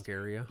we just junk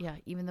area. Yeah,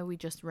 even though we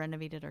just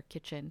renovated our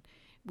kitchen,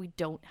 we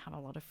don't have a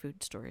lot of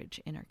food storage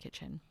in our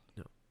kitchen.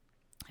 No.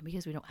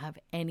 Because we don't have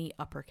any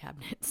upper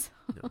cabinets.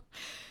 No.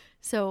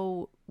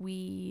 So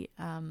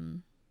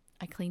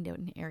I cleaned out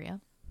an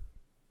area,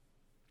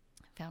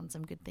 found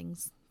some good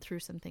things, threw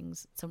some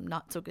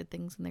not so good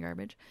things in the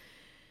garbage.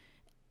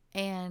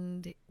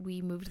 And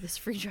we moved this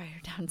freeze dryer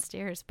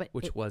downstairs,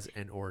 which was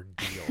an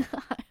ordeal.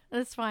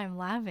 That's why I'm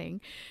laughing,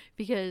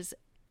 because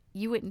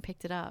you went and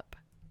picked it up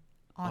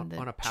on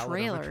the a pallet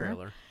trailer. on a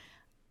trailer.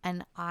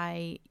 And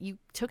you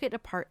took it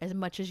apart as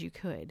much as you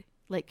could.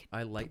 Like,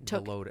 I lightened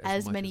took the load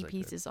as many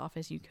pieces off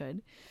as you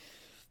could.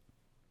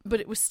 But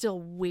it was still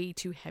way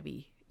too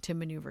heavy to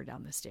maneuver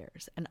down the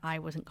stairs. And I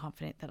wasn't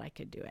confident that I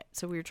could do it.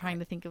 So we were trying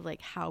to think of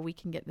like how we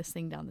can get this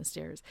thing down the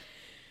stairs.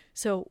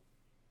 So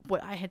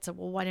what I had said,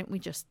 well, why don't we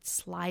just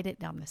slide it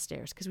down the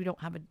stairs? Because we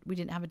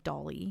didn't have a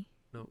dolly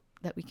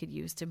that we could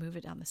use to move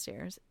it down the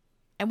stairs.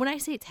 And when I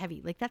say it's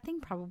heavy, like that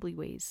thing probably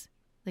weighs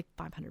like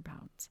 500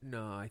 pounds.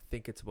 No, I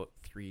think it's about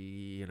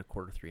 3.25,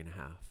 3.5.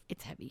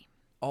 It's heavy.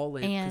 All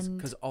in,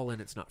 because all in,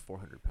 it's not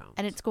 400 pounds.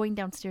 And it's going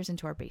downstairs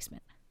into our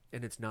basement.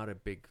 And it's not a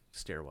big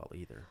stairwell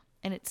either.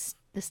 And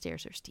the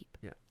stairs are steep.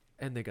 Yeah.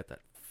 And they got that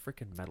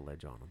freaking metal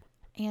edge on them.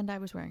 And I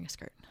was wearing a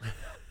skirt.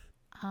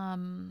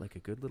 Like a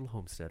good little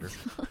homesteader.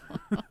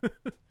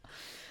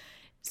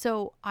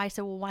 So I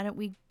said, well, why don't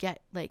we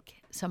get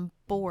like some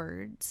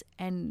boards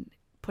and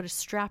put a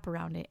strap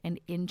around it and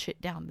inch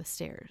it down the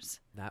stairs?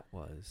 That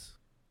was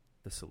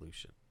the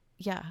solution.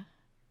 Yeah.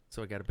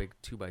 So I got a big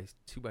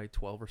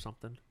 2x12 or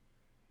something,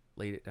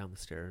 laid it down the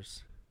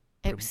stairs.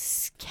 It was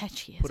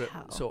sketchy as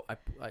hell. So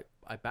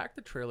I backed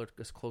the trailer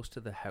as close to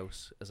the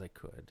house as I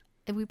could.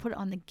 And we put it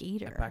on the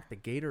gator. I backed the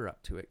gator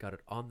up to it, got it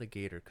on the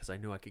gator because I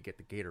knew I could get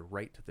the gator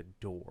right to the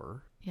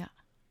door. Yeah.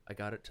 I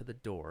got it to the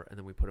door, and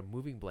then we put a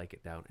moving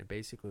blanket down and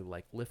basically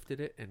like lifted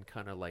it and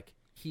kind of like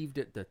heaved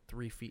it the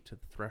 3 feet to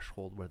the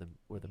threshold where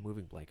the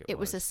moving blanket was. It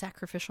was a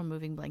sacrificial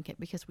moving blanket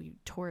because we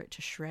tore it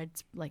to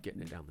shreds, like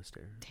getting it down the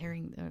stairs,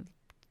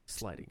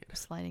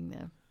 sliding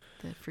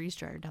the freeze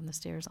dryer down the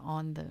stairs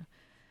on the.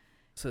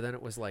 So then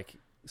it was like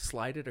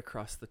slide it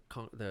across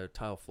the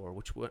tile floor,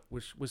 which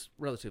was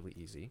relatively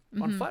easy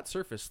on flat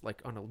surface,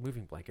 like on a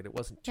moving blanket. It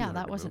wasn't too hard to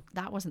move.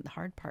 That wasn't the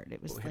hard part.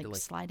 It was like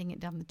sliding it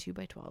down the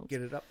 2x12.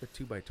 Get it up the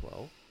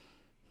 2x12.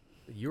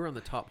 You were on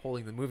the top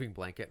holding the moving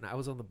blanket, and I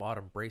was on the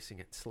bottom bracing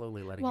it,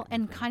 slowly letting it move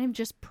and down. kind of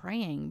just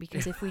praying,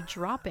 because if we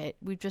drop it,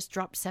 we've just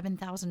dropped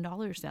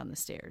 $7,000 down the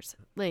stairs.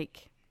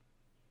 Like,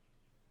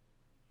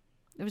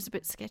 it was a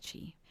bit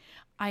sketchy.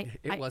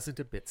 It wasn't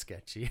a bit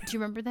sketchy. Do you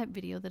remember that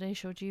video that I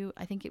showed you?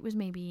 I think it was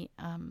maybe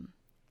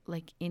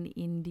like in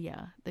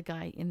India, the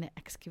guy in the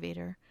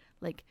excavator,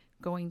 like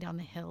going down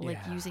the hill, like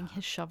using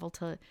his shovel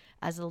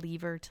as a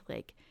lever to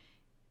like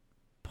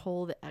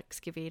pull the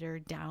excavator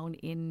down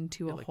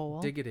into a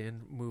hole. Dig it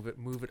in, move it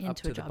up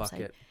to the bucket.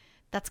 Site.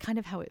 That's kind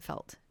of how it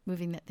felt,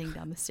 moving that thing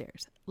down the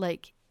stairs.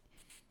 Like,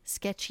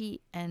 sketchy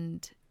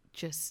and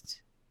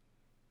just,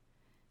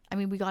 I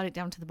mean, we got it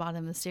down to the bottom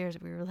of the stairs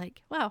and we were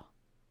like, wow,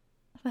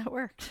 that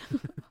worked.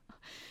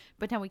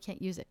 But now we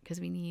can't use it because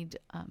we need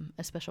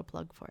a special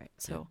plug for it.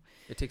 So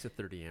it takes a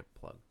 30 amp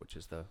plug, which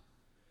is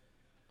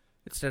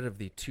instead of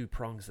the two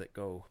prongs that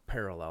go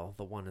parallel,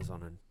 the one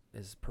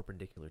is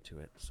perpendicular to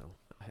it. So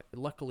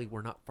luckily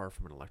we're not far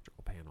from an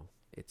electrical panel.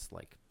 It's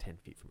like 10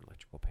 feet from an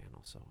electrical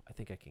panel. So I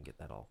think I can get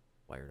that all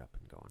wired up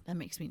and going. That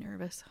makes me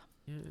nervous.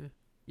 Yeah.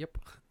 Yep.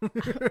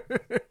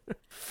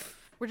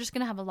 We're just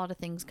going to have a lot of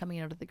things coming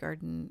out of the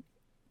garden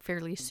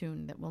fairly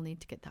soon that we'll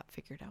need to get that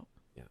figured out.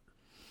 Yeah.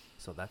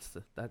 So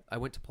that I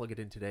went to plug it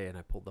in today and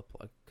I pulled the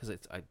plug because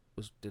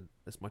did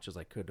as much as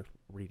I could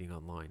reading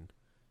online,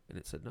 and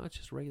it said no, it's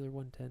just regular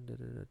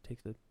 110.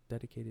 Take the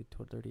dedicated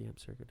 30 amp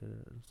circuit.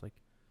 And it's like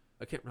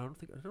I don't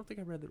think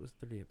I read that it was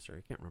 30 amp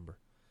circuit. I can't remember.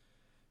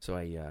 So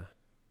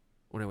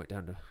when I went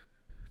down to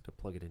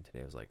plug it in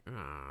today, I was like,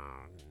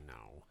 oh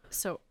no.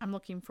 So I'm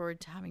looking forward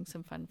to having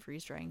some fun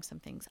freeze drying some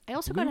things. I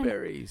also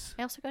Blueberries.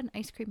 got an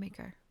ice cream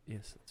maker.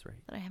 Yes, that's right.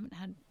 That I haven't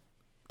had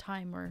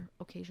time or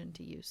occasion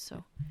to use.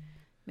 So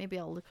maybe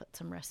I'll look at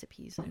some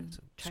recipes and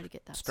try to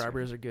get that.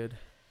 Strawberries started. are good.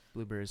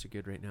 Blueberries are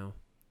good right now.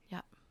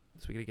 Yeah.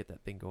 So we got to get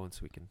that thing going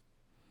so we can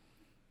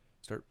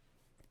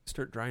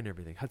start drying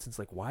everything. Hudson's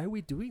like, why are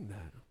we doing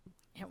that?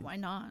 Yeah, why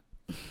not?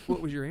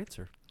 What was your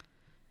answer?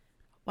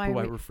 Why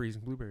we're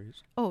freezing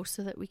blueberries? Oh,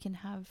 so that we can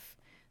have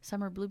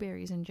summer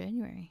blueberries in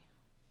January.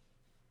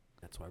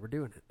 That's why we're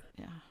doing it.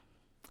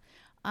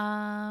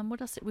 Yeah.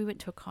 What else? We went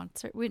to a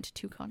concert. We went to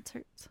 2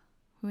 concerts.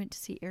 We went to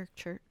see Eric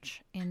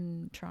Church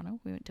in Toronto.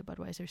 We went to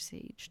Budweiser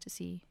Stage to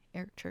see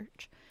Eric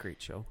Church.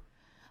 Great show.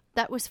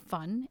 That was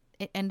fun.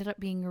 It ended up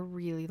being a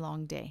really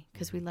long day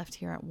because we left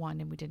here at 1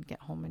 and we didn't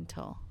get home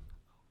until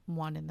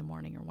 1 in the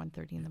morning or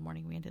 1:30 in the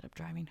morning. We ended up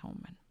driving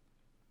home, and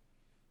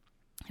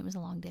it was a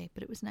long day,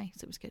 but it was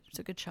nice. It was good. It was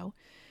a good show.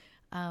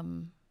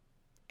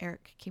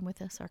 Eric came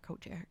with us. Our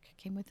coach Eric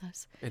came with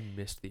us and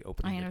missed the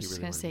opening. I was just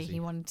going to say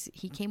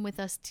he came with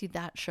us to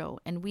that show,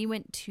 and we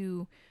went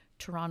to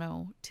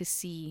Toronto to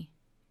see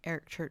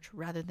Eric Church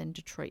rather than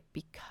Detroit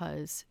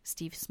because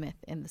Steve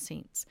Smith and the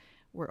Saints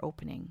were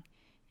opening.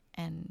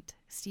 And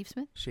Shane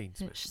Smith,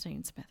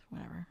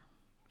 whatever.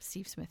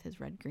 Steve Smith is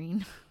red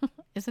green,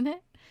 isn't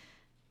it?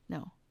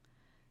 No.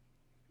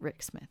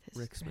 Rick Smith is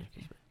red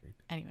green.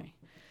 Anyway.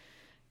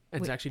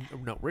 It's actually,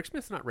 no, Rick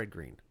Smith's not red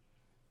green.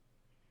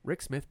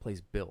 Rick Smith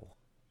plays Bill.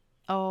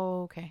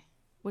 Oh, okay.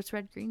 What's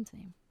red green's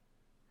name?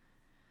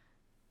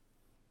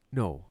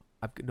 No,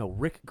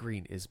 Rick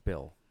Green is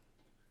Bill.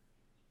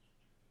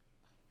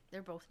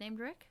 They're both named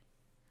Rick?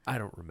 I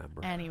don't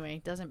remember.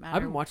 Anyway, doesn't matter.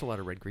 I've been watching a lot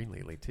of Red Green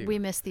lately too. We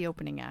missed the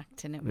opening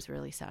act, and it was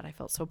really sad. I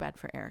felt so bad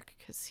for Eric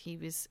because he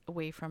was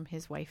away from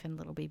his wife and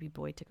little baby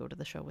boy to go to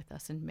the show with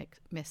us, and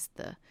missed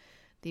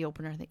the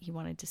opener that he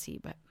wanted to see.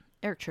 But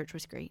Eric Church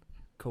was great.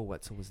 Cole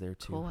Wetzel was there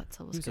too. Cole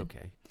Wetzel was good.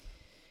 Okay.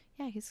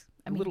 Yeah,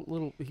 I mean,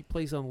 little. He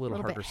plays on a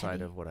little harder side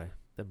heavy. of what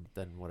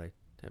than what I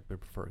have been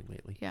preferring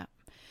lately. Yeah.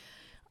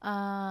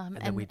 And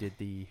then we did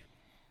the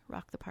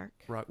Rock the Park.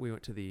 We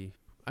went to the.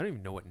 I don't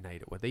even know what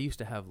night it was. They used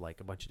to have like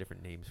a bunch of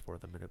different names for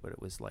them, but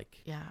it was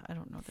like. Yeah, I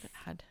don't know that it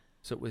had.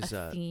 So it was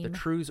the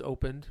Trues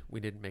opened. We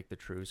didn't make the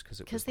Trues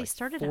because they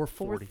started at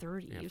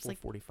 4:30. Yeah, it was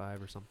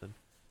 4:45 or something.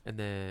 And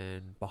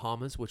then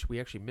Bahamas, which we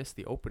actually missed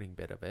the opening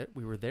bit of it.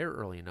 We were there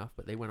early enough,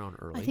 but they went on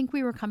early. I think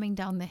we were coming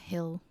down the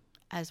hill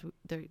as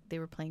they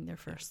were playing their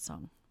first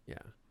song. Yeah.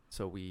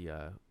 So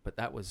but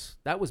that was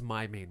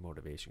my main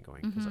motivation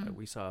going because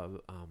we saw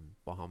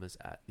Bahamas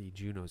at the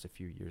Junos a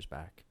few years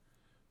back,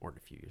 more than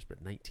a few years, but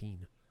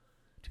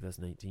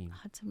 2019.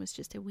 Hudson was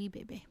just a wee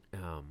baby.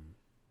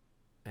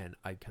 And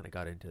I kind of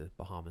got into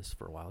Bahamas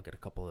for a while, got a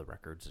couple of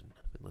records, and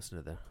been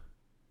listening to the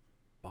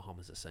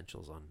Bahamas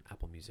Essentials on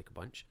Apple Music a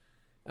bunch.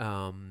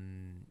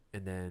 And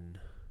then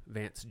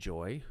Vance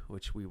Joy,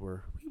 which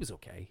he was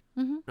okay.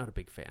 Mm-hmm. Not a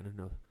big fan. I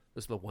know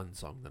this is the one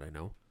song that I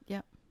know.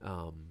 Yeah.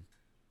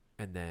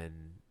 And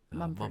then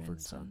Mumford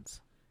and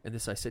Sons. And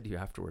this I said to you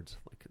afterwards,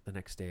 like the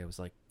next day, I was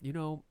like,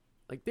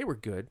 like they were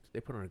good. They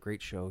put on a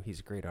great show.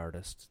 He's a great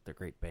artist. They're a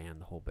great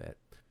band, the whole bit.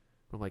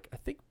 But I'm like, I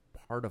think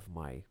part of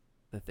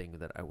the thing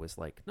that I was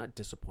like not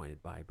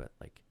disappointed by, but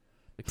like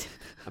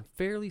I'm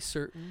fairly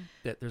certain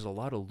that there's a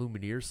lot of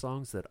Lumineers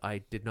songs that I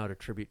did not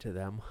attribute to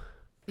them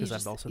because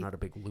I'm also not a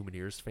big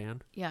Lumineers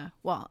fan. Yeah.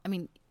 Well, I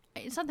mean,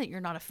 it's not that you're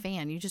not a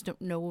fan. You just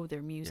don't know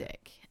their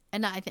music. Yeah.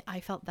 And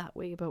I felt that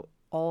way about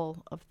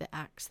all of the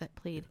acts that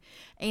played.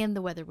 And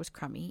the weather was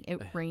crummy.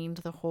 It rained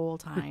the whole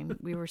time.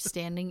 We were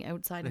standing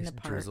outside in the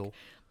park. Drizzle.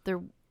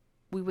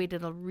 We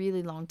waited a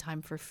really long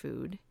time for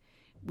food.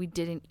 We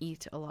didn't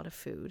eat a lot of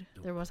food.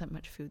 Nope. There wasn't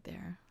much food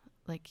there,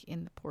 like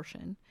in the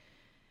portion.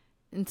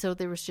 And so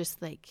there was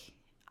just like,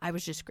 I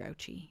was just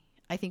grouchy.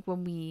 I think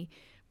when we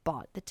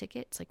bought the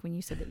tickets, like when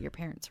you said that your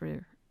parents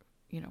were,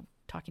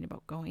 talking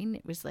about going,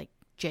 it was like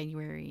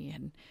January,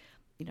 and,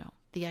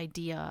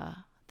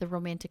 the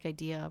romantic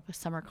idea of a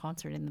summer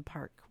concert in the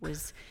park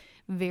was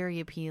very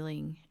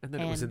appealing. And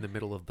then it was in the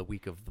middle of the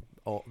week of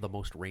the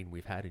most rain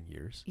we've had in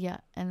years. Yeah.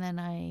 And then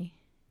I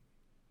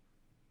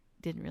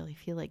didn't really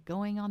feel like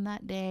going on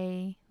that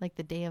day, like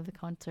the day of the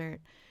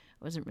concert.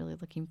 I wasn't really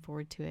looking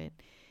forward to it.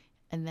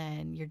 And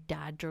then your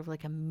dad drove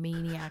like a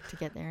maniac to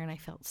get there, and I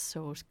felt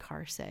so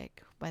car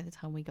sick by the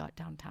time we got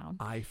downtown.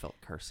 I felt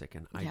car sick,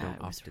 and I don't often. Yeah,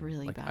 it was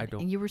really bad.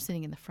 And you were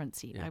sitting in the front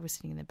seat. Yeah. I was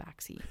sitting in the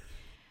back seat.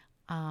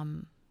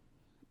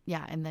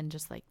 Yeah, and then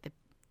just like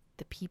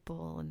the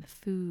people and the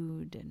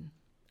food, and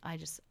I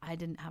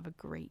didn't have a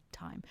great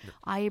time. No.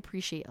 I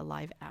appreciate a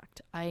live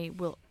act. I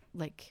will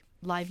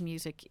live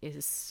music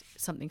is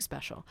something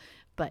special,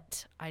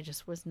 but I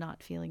just was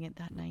not feeling it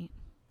that night.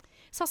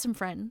 Saw some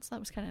friends. That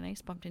was kind of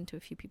nice. Bumped into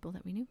a few people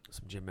that we knew.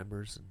 Some gym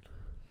members.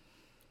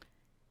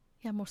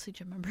 Yeah, mostly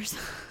gym members.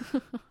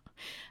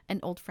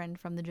 An old friend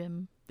from the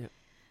gym. Yeah.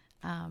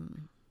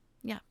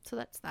 Yeah, so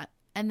that's that.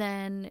 And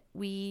then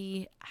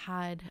we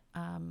had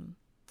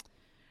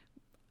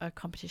a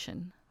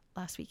competition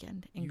last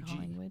weekend in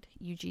Collingwood,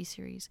 UG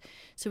series.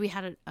 So we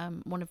had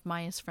one of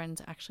Maya's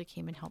friends actually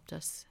came and helped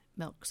us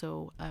milk.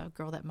 So a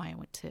girl that Maya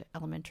went to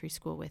elementary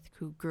school with,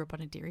 who grew up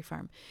on a dairy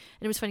farm.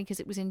 And it was funny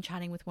because it was in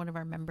chatting with one of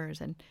our members,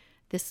 and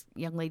this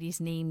young lady's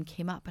name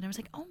came up, and I was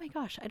like, oh my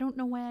gosh, I don't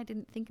know why I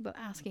didn't think about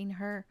asking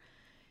her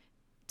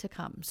to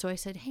come. So I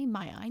said, hey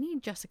Maya, I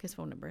need Jessica's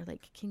phone number.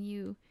 Like, can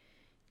you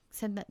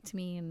send that to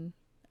me? And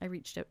I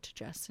reached out to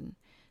Jess, and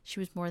she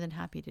was more than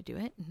happy to do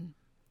it, and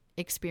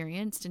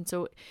experienced. And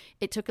so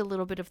it took a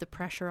little bit of the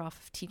pressure off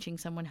of teaching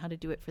someone how to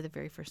do it for the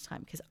very first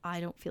time, because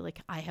I don't feel like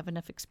I have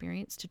enough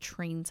experience to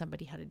train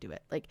somebody how to do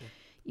it. Like,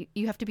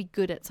 you have to be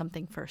good at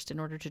something first in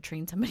order to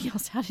train somebody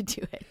else how to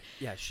do it.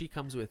 Yeah, she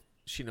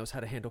knows how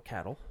to handle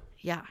cattle.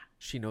 Yeah.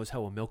 She knows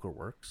how a milker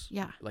works.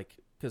 Yeah. Like,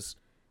 because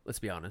let's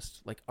be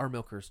honest, like, our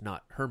milker's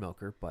not her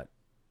milker, but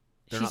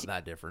they're not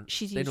that different.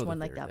 She's used one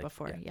like that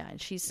before. Yeah. And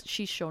she's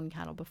shown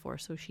cattle before,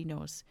 so she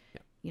knows.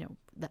 Yeah.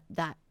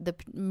 That the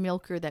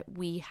milker that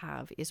we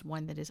have is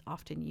one that is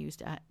often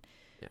used at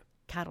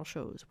cattle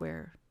shows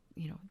where,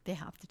 they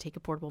have to take a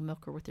portable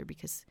milker with her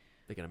because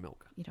they get a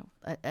milk.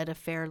 At a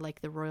fair like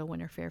the Royal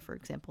Winter Fair, for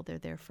example, they're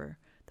there for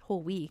the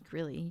whole week,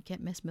 really. You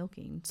can't miss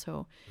milking.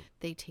 So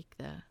they take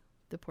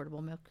the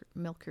portable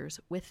milkers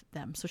with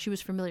them. So she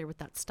was familiar with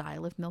that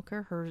style of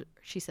milker.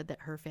 She said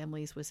that her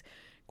family's was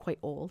quite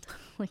old.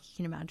 Like, you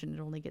can imagine, it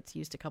only gets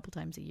used a couple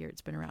times a year.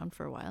 It's been around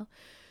for a while.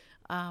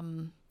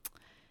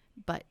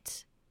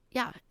 But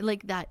yeah,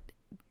 like that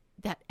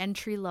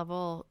entry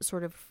level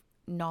sort of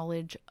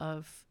knowledge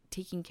of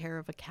taking care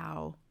of a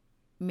cow,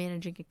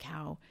 managing a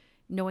cow,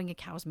 knowing a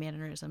cow's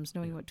mannerisms,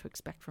 knowing what to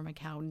expect from a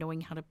cow, knowing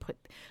how to put,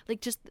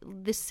 like, just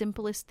the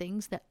simplest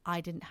things that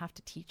I didn't have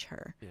to teach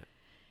her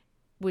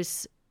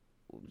was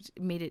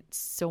made it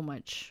so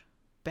much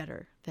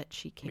better that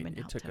she came and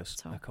helped it took out, us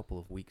so. a couple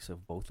of weeks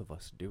of both of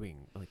us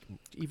doing, like,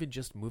 even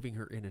just moving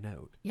her in and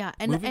out. Yeah,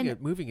 and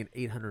moving an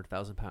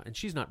 800,000 pound, and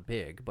she's not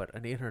big, but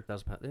an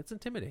 800,000 pound, it's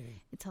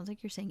intimidating. It sounds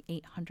like you're saying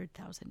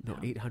 800,000. No,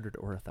 800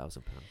 or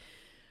 1,000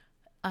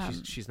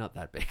 pound. She's not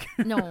that big.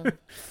 No,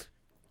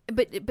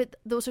 but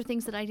those are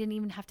things that I didn't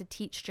even have to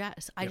teach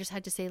Jess. I just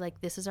had to say, like,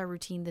 this is our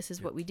routine, this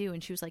is what we do,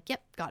 and she was like,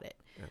 "Yep, got it."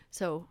 Yeah.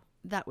 So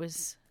that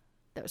was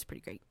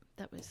pretty great.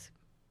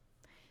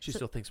 She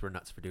still thinks we're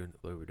nuts for doing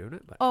it the way we're doing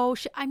it. But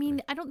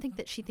I don't think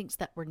that she thinks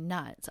that we're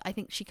nuts. I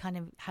think she kind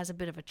of has a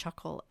bit of a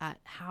chuckle at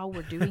how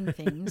we're doing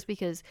things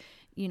because,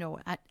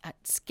 at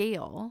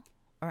scale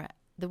or at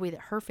the way that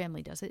her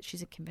family does it,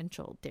 she's a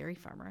conventional dairy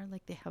farmer.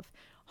 Like, they have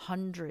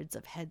hundreds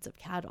of heads of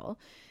cattle.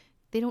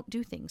 They don't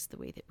do things the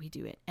way that we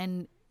do it.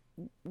 And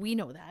we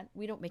know that.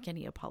 We don't make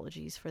any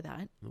apologies for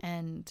that. Nope.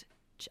 And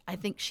I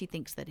think she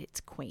thinks that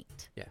it's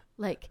quaint. Yeah.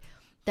 Like,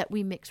 that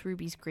we mix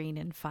Ruby's grain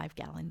in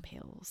 5-gallon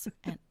pails,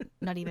 and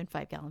not even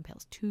 5-gallon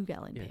pails,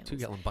 2-gallon pails.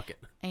 2-gallon bucket.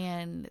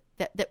 And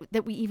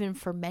that we even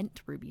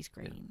ferment Ruby's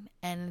grain,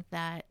 and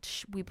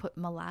that we put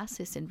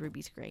molasses in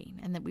Ruby's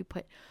grain, and that we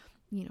put,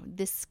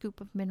 this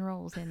scoop of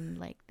minerals in,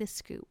 like, this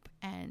scoop,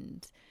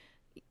 and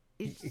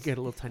you get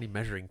a little tiny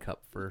measuring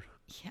cup for.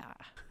 Yeah.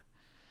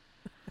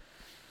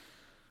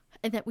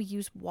 And that we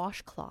use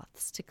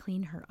washcloths to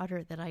clean her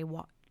udder that I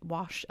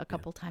wash a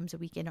couple times a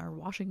week in our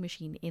washing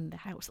machine in the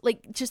house.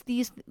 Like, just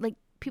these, like,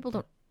 people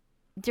don't,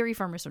 dairy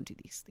farmers don't do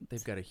these things.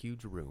 They've got a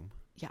huge room.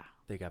 Yeah.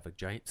 They have a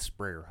giant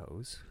sprayer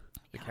hose.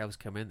 The cows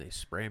come in, they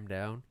spray them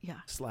down.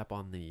 Yeah. Slap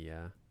on the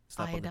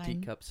Iodine. On the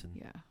teacups. And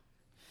yeah.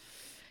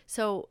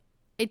 So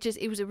it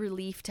was a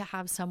relief to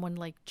have someone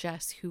like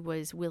Jess who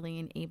was willing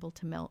and able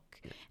to milk.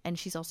 Yeah. And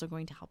she's also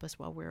going to help us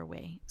while we're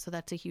away. So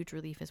that's a huge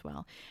relief as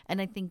well.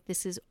 And I think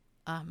this is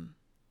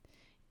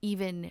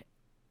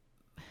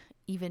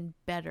even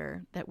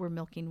better that we're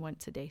milking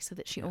once a day, so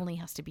that she only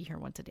has to be here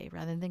once a day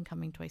rather than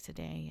coming twice a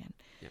day. And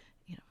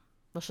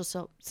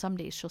well, some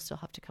days she'll still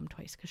have to come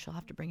twice because she'll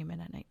have to bring him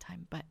in at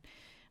nighttime. But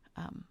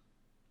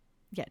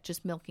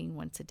just milking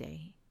once a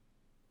day,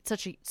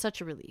 such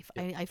a relief.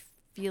 Yeah. I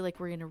feel like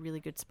we're in a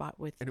really good spot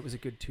with. And it was a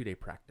good 2-day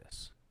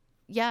practice.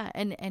 Yeah,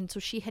 and so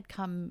she had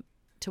come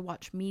to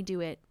watch me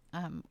do it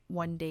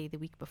one day the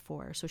week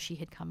before. So she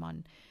had come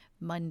on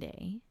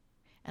Monday,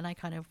 and I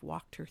kind of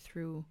walked her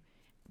through.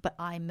 But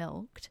I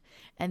milked,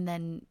 and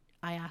then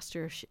I asked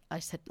her, I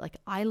said, like,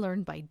 I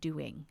learned by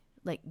doing.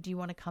 Like, do you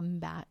want to come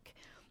back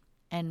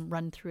and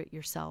run through it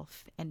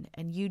yourself? And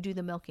you do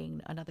the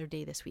milking another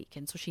day this week.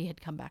 And so she had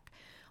come back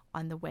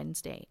on the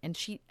Wednesday, and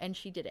she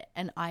did it.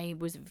 And I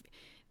was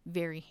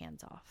very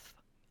hands off.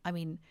 I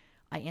mean,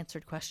 I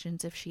answered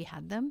questions if she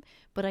had them,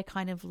 but I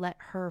kind of let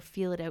her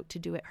feel it out to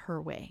do it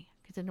her way.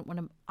 I didn't want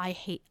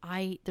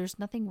to, there's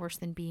nothing worse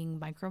than being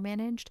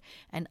micromanaged,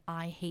 and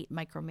I hate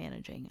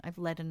micromanaging. I've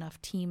led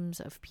enough teams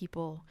of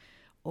people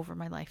over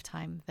my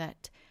lifetime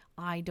that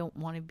I don't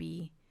want to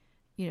be,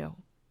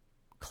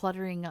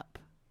 cluttering up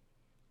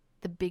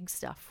the big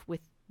stuff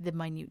with the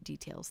minute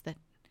details that,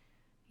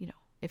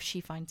 if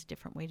she finds a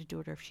different way to do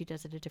it, or if she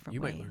does it a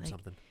different way. You might learn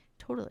something.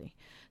 Totally.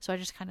 So I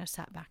just kind of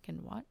sat back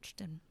and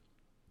watched, and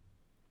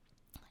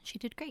she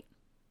did great.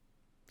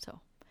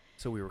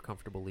 So we were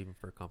comfortable leaving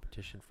for a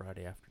competition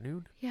Friday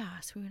afternoon. Yeah,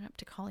 so we went up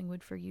to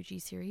Collingwood for UG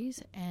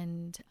Series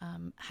and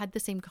had the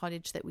same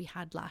cottage that we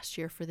had last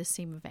year for the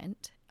same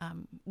event.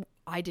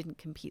 I didn't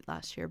compete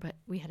last year, but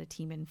we had a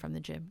team in from the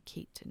gym,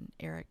 Kate and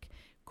Eric,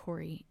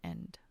 Corey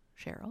and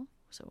Cheryl,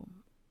 so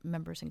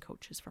members and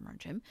coaches from our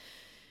gym.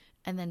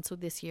 And then so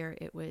this year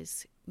it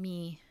was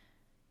me,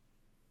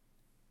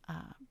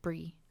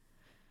 Bree,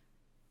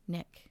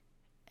 Nick,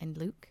 and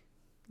Luke.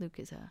 Luke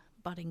is a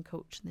budding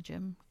coach in the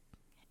gym.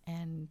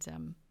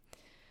 And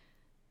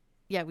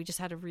we just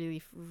had a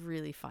really,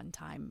 really fun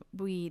time.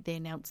 They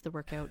announced the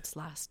workouts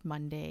last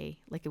Monday,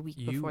 like a week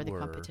before the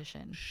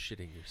competition.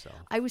 Shitting yourself.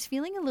 I was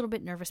feeling a little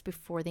bit nervous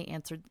before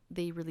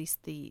they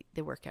released the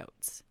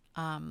workouts.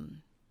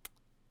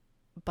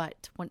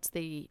 But once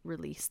they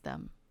released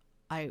them,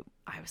 I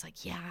was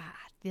like, yeah,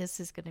 this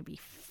is going to be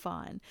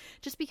fun.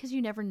 Just because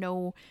you never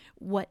know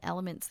what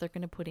elements they're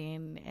going to put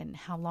in and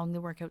how long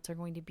the workouts are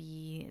going to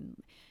be,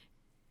 and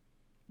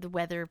the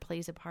weather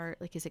plays a part.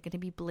 Like, is it going to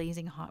be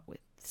blazing hot with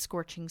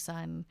scorching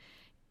sun?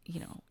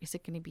 Is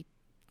it going to be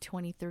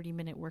 20,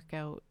 30-minute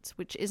workouts,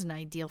 which isn't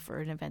ideal for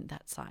an event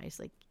that size.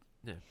 Like,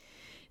 yeah.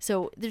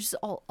 So there's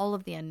all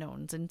of the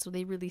unknowns. And so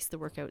they released the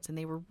workouts, and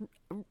they were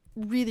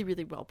really,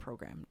 really well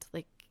programmed.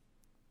 Like,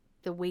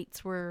 the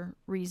weights were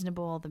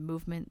reasonable. The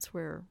movements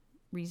were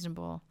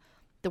reasonable.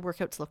 The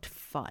workouts looked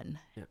fun.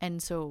 Yeah.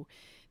 And so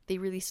they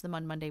released them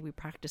on Monday. We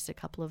practiced a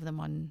couple of them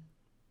on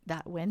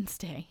that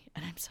Wednesday,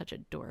 and I'm such a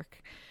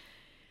dork.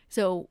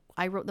 So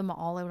I wrote them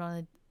all out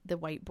on the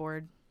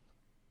whiteboard.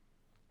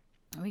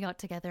 We got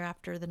together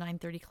after the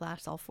 9:30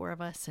 class, all 4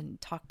 of us, and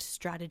talked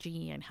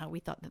strategy and how we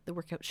thought that the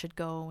workout should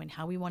go and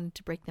how we wanted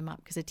to break them up,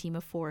 because a team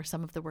of 4,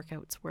 some of the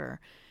workouts were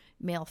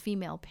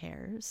male-female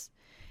pairs,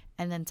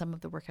 and then some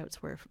of the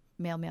workouts were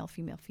male-male,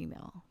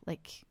 female-female.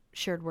 Like,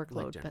 shared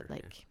workload, gender,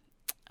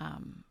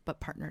 but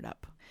partnered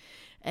up.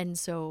 And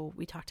so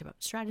we talked about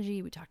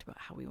strategy. We talked about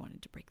how we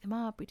wanted to break them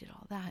up. We did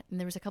all that. And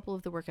there was a couple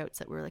of the workouts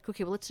that were like,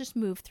 okay, well, let's just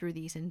move through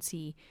these and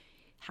see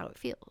how it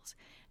feels.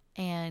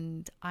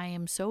 And I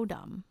am so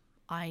dumb.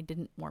 I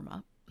didn't warm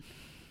up.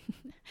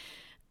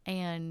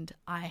 And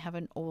I have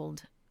an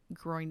old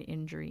groin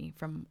injury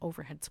from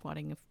overhead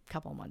squatting a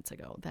couple months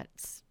ago.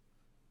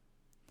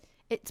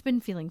 It's been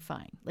feeling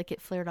fine. Like,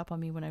 it flared up on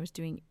me when I was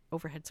doing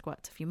overhead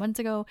squats a few months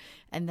ago.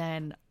 And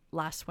then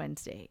last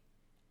Wednesday,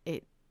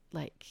 it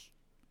like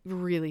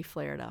really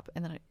flared up.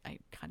 And then I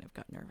kind of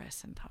got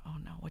nervous and thought, oh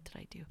no, what did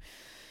I do?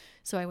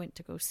 So I went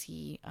to go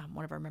see,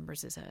 one of our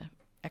members is a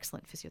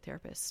excellent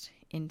physiotherapist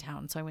in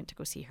town. So I went to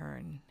go see her,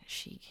 and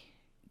she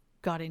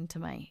got into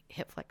my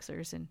hip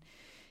flexors and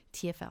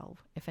TFL.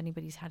 If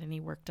anybody's had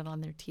any work done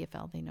on their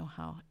TFL, they know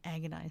how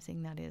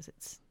agonizing that is.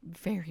 It's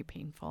very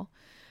painful.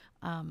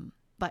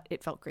 But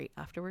it felt great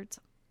afterwards.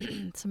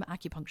 Some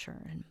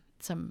acupuncture and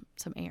some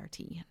ART.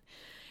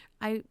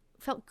 I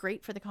felt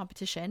great for the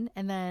competition.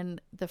 And then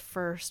the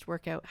first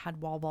workout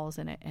had wall balls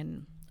in it,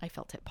 and I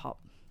felt it pop.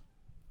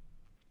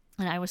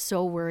 And I was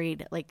so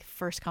worried, like,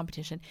 first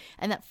competition.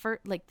 And that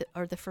first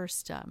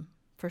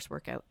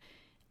workout,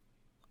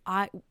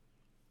 I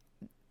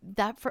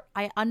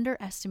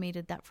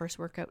underestimated that first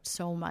workout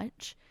so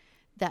much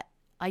that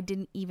I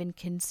didn't even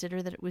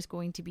consider that it was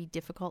going to be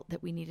difficult,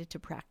 that we needed to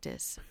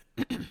practice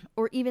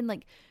or even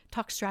like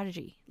talk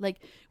strategy. Like,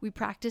 we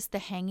practiced the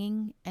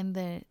hanging and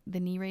the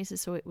knee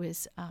raises. So it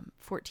was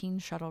 14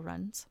 shuttle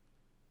runs,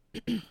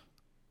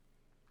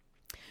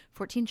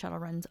 14 shuttle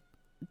runs,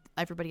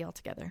 everybody all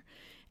together.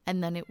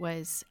 And then it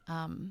was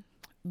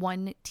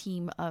one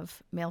team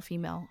of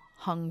male-female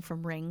hung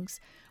from rings,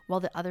 while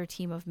the other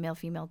team of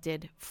male-female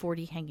did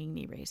 40 hanging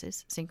knee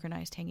raises,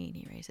 synchronized hanging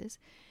knee raises.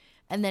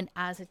 And then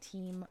as a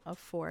team of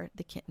 4,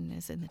 the kitten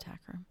is in the tack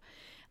room,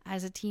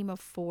 as a team of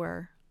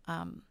 4,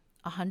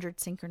 100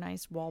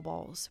 synchronized wall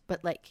balls,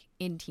 but like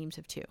in teams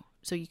of 2.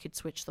 So you could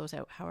switch those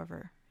out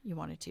however you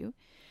wanted to.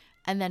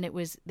 And then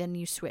then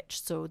you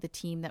switch. So the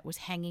team that was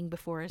hanging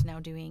before is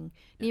now doing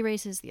knee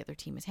raises. The other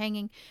team is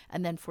hanging,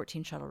 and then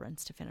 14 shuttle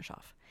runs to finish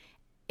off.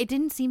 It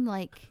didn't seem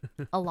like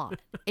a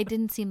lot. It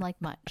didn't seem like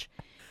much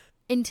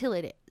until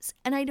it is.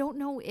 And I don't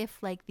know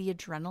if like the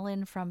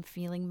adrenaline from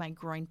feeling my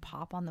groin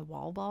pop on the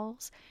wall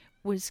balls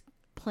was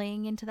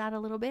playing into that a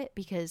little bit,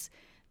 because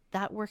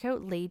that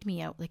workout laid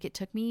me out. Like, it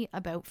took me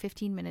about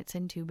 15 minutes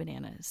and 2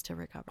 bananas to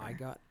recover.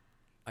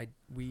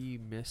 We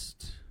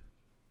missed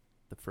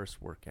the first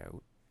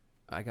workout.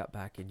 I got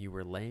back and you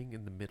were laying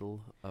in the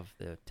middle of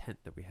the tent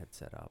that we had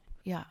set up.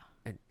 Yeah.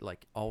 And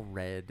like all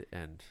red,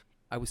 and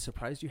I was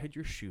surprised you had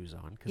your shoes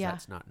on, because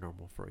that's not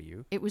normal for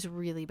you. It was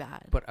really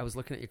bad. But I was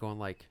looking at you going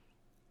like,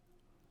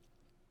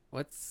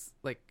 what's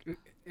like,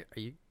 are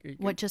you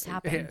what just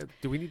happened?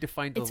 Do we need to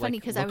find it's funny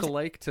because I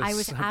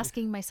was something?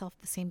 asking myself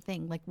the same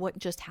thing. Like, what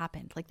just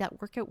happened? Like, that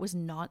workout was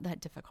not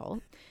that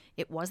difficult.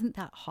 It wasn't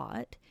that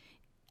hot.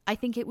 I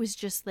think it was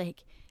just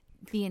like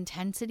the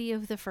intensity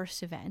of the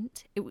first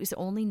event. It was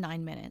only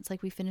 9 minutes.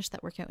 Like, we finished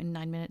that workout in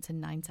 9 minutes and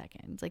 9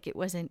 seconds. Like, it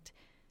wasn't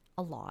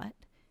a lot.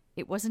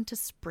 It wasn't a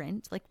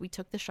sprint. Like, we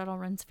took the shuttle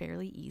runs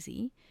fairly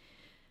easy.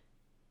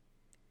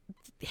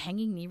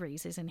 Hanging knee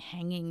raises and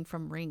hanging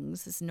from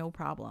rings is no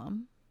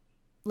problem.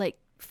 Like,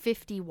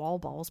 50 wall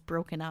balls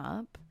broken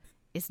up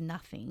is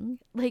nothing.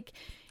 Like,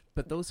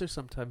 but those are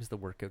sometimes the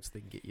workouts that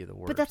can get you the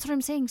worst. But that's what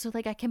I'm saying. So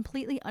like, I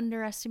completely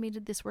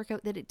underestimated this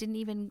workout, that it didn't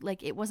even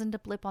like, it wasn't a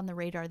blip on the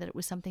radar that it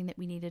was something that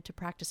we needed to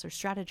practice or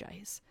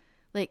strategize.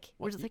 Like,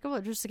 we're just like, oh,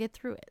 just to get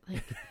through it.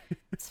 Like,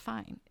 it's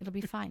fine. It'll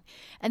be fine.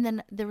 And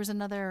then there was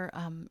another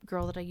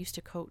girl that I used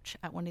to coach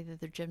at one of the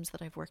other gyms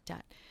that I've worked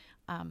at.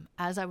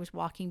 As I was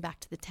walking back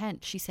to the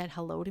tent, she said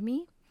hello to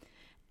me.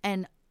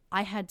 And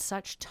I had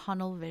such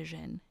tunnel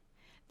vision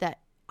that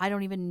I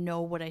don't even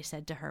know what I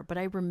said to her, but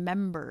I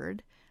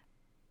remembered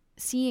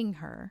seeing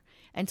her.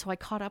 And so I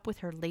caught up with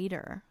her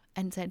later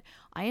and said,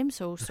 I am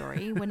so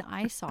sorry. When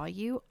I saw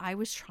you, I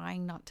was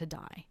trying not to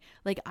die.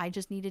 Like, I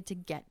just needed to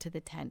get to the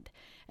tent.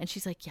 And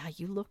she's like, yeah,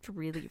 you looked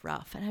really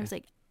rough. And I was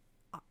like,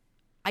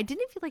 I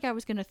didn't feel like I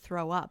was going to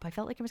throw up. I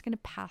felt like I was going to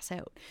pass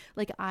out.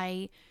 Like,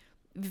 I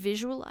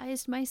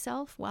visualized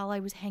myself while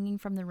I was hanging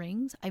from the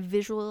rings. I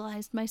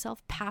visualized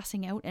myself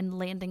passing out and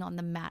landing on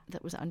the mat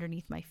that was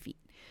underneath my feet.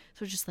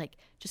 So just like,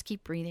 just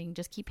keep breathing,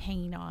 just keep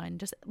hanging on.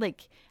 Just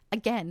like,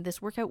 again,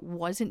 this workout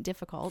wasn't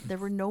difficult. There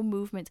were no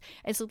movements.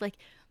 And so like,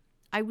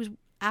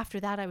 after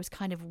that, I was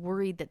kind of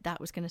worried that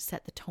that was going to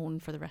set the tone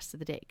for the rest of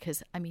the day.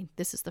 Cause I mean,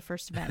 this is the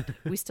first event.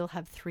 We still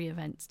have 3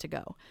 events to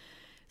go.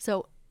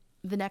 So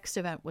the next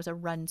event was a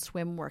run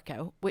swim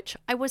workout, which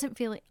I wasn't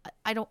feeling.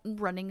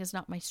 Running is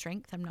not my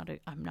strength. I'm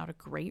not a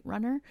great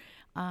runner.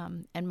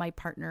 And my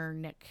partner,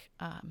 Nick,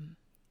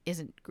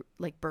 isn't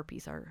like,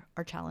 burpees are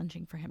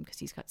challenging for him because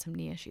he's got some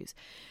knee issues.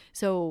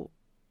 So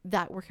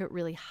that workout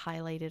really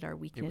highlighted our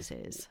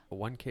weaknesses. A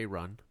 1K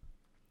run,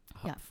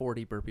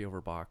 40 burpee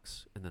over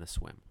box, and then a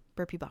swim.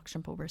 burpee box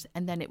jump overs.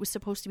 And then it was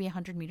supposed to be a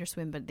 100-meter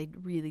swim, but they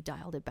really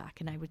dialed it back.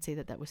 And I would say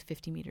that was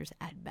 50 meters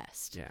at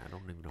best. Yeah, I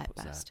don't even know what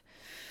that.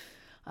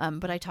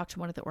 But I talked to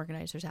one of the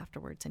organizers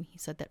afterwards, and he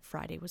said that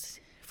Friday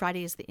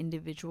is the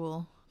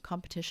individual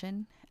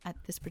competition at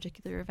this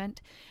particular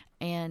event,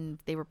 and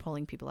they were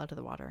pulling people out of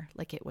the water.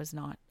 Like, it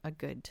wasn't a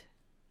good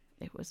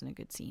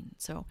scene.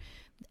 So,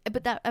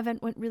 but that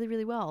event went really,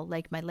 really well.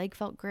 Like, my leg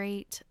felt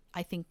great.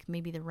 I think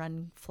maybe the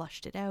run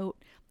flushed it out.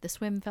 The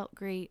swim felt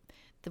great.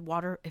 The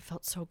water, it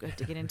felt so good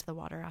to get into the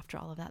water after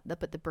all of that.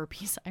 But the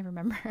burpees, I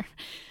remember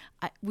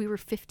we were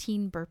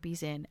 15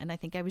 burpees in, and I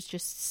think I was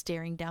just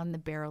staring down the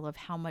barrel of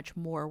how much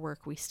more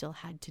work we still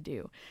had to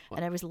do. What?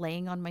 And I was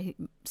laying on my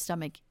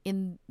stomach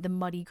in the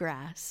muddy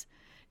grass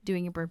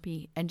doing a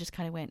burpee and just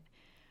kind of went,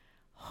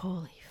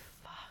 holy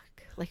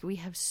fuck. Like, we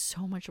have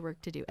so much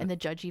work to do. And the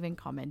judge even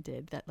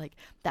commented that, like,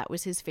 that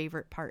was his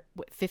favorite part,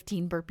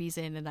 15 burpees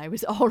in, and I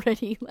was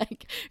already,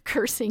 like,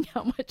 cursing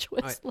how much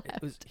was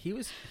left. He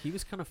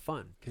was kind of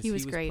fun because he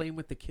was playing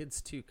with the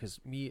kids too, because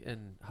me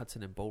and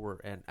Hudson and Bo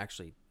were, and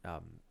actually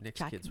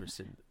Nick's kids were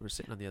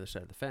sitting on the other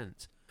side of the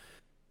fence,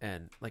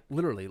 and, like,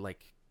 literally,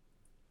 like,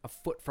 a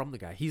foot from the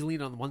guy. He's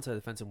leaning on one side of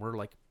the fence, and we're,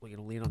 like,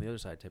 leaning on the other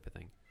side type of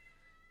thing.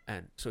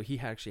 And so he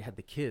actually had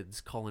the kids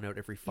calling out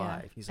every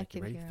 5. Yeah, he's like,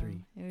 ready,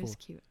 3, 4. It was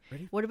cute.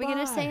 Ready, what are we going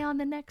to say on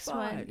the next 5.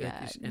 one?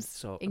 Yeah, and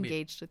so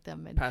engaged with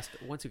them. And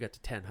once we got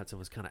to 10, Hudson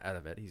was kind of out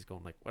of it. He's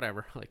going like,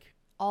 whatever. Like,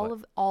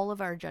 all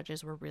of our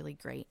judges were really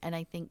great. And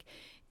I think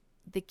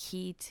the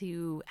key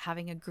to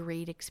having a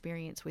great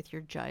experience with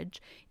your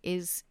judge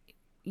is,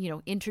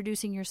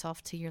 introducing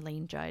yourself to your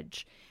lane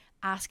judge,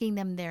 asking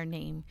them their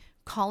name,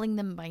 calling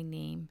them by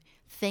name,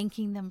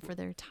 thanking them for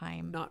their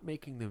time. Not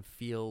making them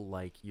feel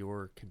like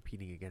you're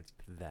competing against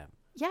them.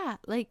 Yeah,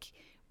 like,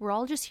 we're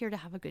all just here to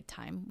have a good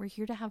time. We're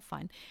here to have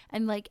fun.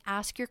 And, like,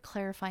 ask your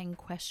clarifying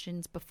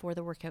questions before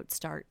the workout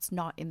starts,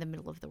 not in the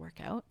middle of the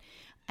workout.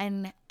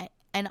 And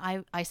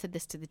I said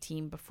this to the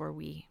team before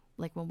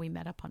when we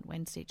met up on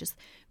Wednesday, just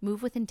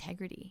move with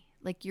integrity.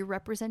 Like, you're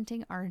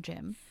representing our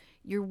gym.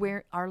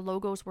 Our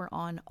logos were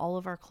on all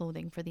of our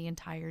clothing for the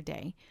entire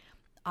day.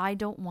 I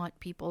don't want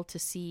people to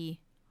see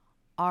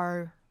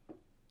our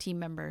team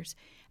members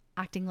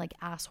acting like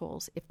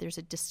assholes if there's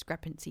a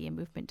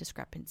movement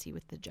discrepancy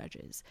with the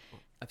judges. Well,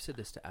 I've said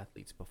this to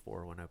athletes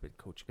before when I've been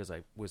coaching, because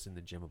I was in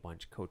the gym a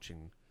bunch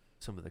coaching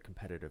some of the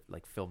competitive,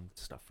 like, film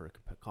stuff for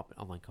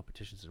online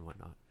competitions and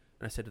whatnot.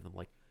 And I said to them,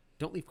 like,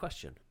 don't leave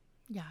question.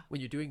 Yeah.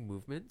 When you're doing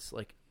movements,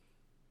 like,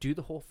 do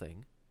the whole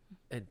thing,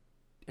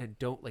 and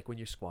don't, like, when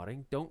you're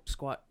squatting, don't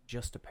squat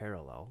just a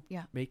parallel.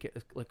 Yeah. Make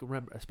it, like,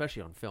 remember,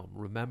 especially on film,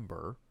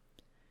 remember,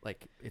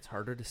 like, it's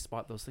harder to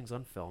spot those things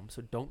on film,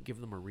 so don't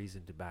give them a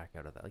reason to back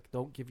out of that. Like,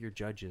 don't give your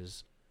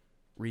judges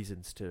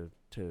reasons to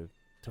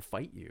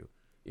fight you.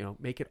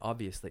 Make it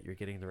obvious that you're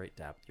getting the right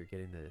depth, you're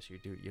getting this,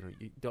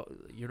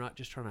 you're not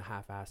just trying to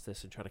half-ass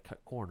this and try to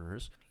cut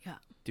corners. Yeah.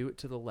 Do it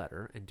to the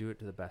letter and do it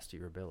to the best of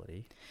your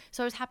ability.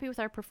 So I was happy with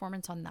our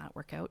performance on that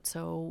workout.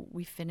 So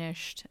we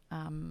finished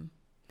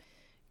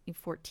in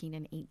 14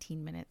 and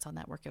 18 minutes on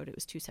that workout. It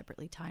was 2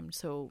 separately timed.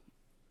 So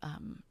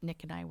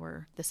Nick and I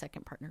were the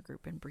second partner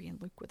group, and Bree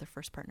and Luke were the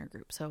first partner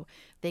group. So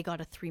they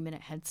got a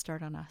 3-minute head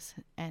start on us,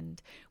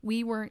 and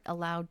we weren't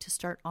allowed to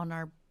start on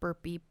our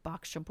burpee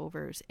box jump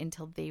overs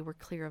until they were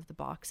clear of the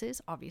boxes,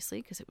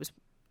 obviously, because it was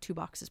 2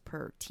 boxes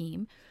per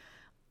team,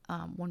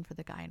 one for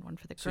the guy and one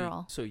for the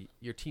girl. So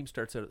your team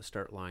starts out at the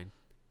start line.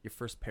 Your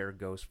first pair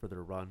goes for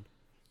their run.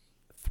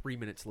 3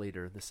 minutes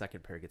later, the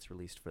second pair gets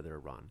released for their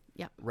run.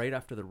 Yeah. Right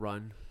after the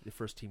run, the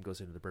first team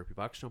goes into the burpee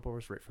box jump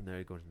overs. Right from there,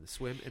 it goes into the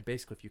swim. And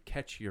basically, if you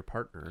catch your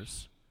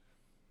partners,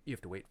 you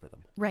have to wait for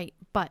them. Right.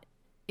 But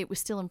it was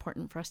still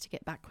important for us to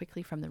get back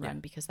quickly from the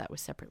run because that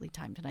was separately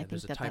timed. And I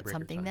think that's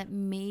something that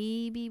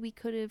maybe we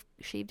could have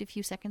shaved a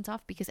few seconds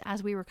off, because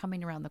as we were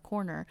coming around the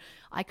corner,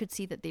 I could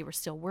see that they were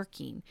still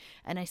working.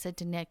 And I said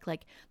to Nick,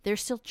 like, they're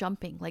still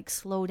jumping, like,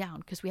 slow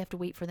down, because we have to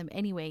wait for them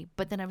anyway.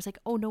 But then I was like,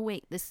 oh, no,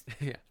 wait,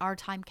 our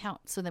time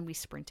counts. So then we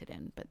sprinted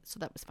in, so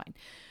that was fine.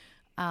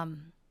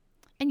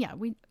 And yeah,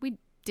 we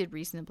did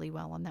reasonably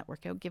well on that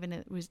workout, given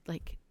it was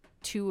like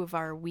 2 of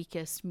our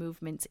weakest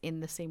movements in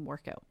the same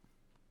workout.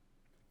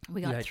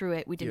 We got through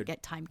it. We didn't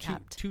get time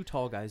capped. Two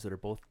tall guys that are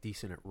both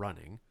decent at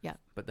running. Yeah.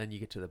 But then you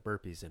get to the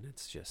burpees and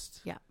it's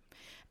just... Yeah.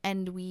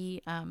 And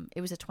we, it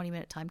was a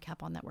 20-minute time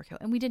cap on that workout,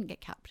 and we didn't get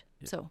capped.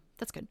 Yeah. So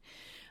that's good.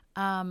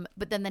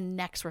 But then the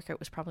next workout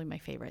was probably my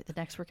favorite. The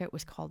next workout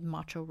was called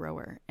Macho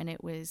Rower, and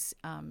it was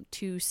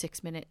 2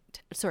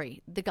 6-minute...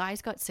 Sorry, the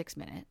guys got 6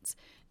 minutes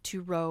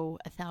to row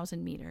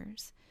 1,000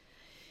 meters.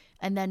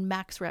 And then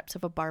max reps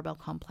of a barbell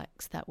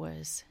complex that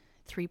was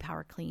 3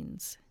 power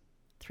cleans,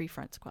 3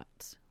 front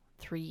squats,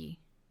 3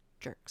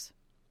 jerks,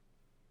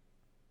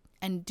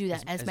 and do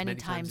that as many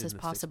times as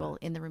possible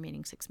in the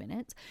remaining 6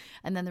 minutes.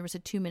 And then there was a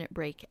 2-minute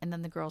break, and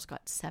then the girls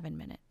got 7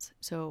 minutes.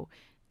 So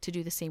to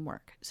do the same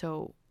work.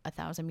 So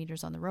 1,000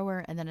 meters on the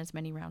rower, and then as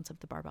many rounds of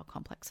the barbell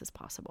complex as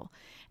possible.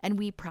 And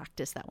we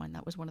practiced that one.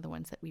 That was one of the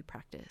ones that we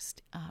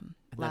practiced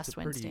last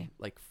Wednesday.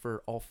 Like,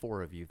 for all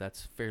 4 of you,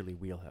 that's fairly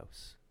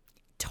wheelhouse.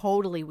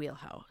 totally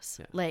wheelhouse.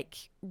 Yeah. Like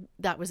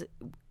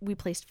we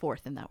placed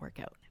 4th in that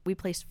workout. We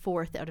placed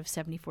 4th out of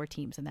 74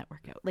 teams in that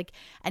workout. Like,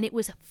 and it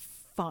was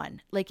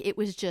fun. Like, it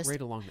was just right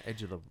along the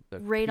edge of the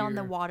right pier. on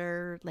the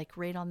water, like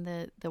right on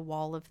the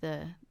wall of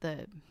the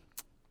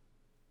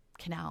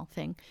canal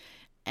thing.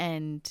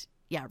 And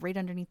yeah, right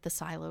underneath the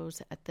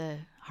silos at the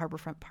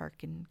Harbourfront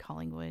Park in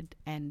Collingwood.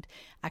 And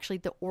actually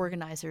the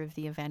organizer of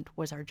the event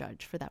was our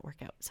judge for that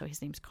workout. So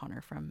his name's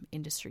Connor from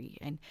industry.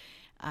 And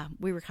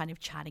we were kind of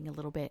chatting a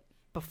little bit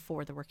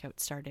before the workout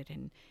started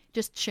and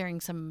just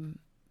sharing some,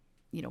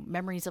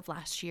 memories of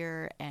last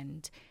year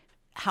and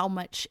how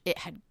much it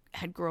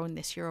had grown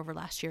this year over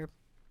last year,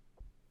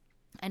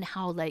 and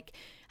how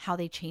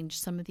they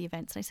changed some of the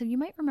events. And I said, you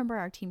might remember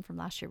our team from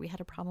last year. We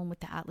had a problem with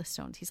the Atlas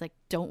stones. He's like,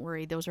 don't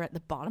worry. Those are at the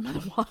bottom of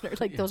the water.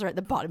 Like, those are at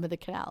the bottom of the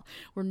canal.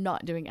 We're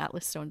not doing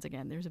Atlas stones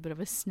again. There's a bit of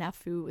a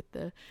snafu with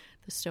the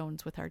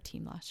stones with our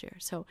team last year.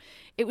 So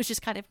it was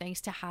just kind of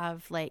nice to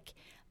have like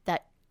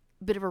that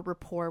bit of a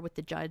rapport with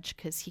the judge,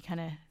 because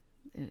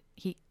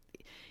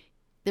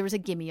there was a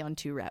gimme on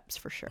 2 reps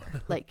for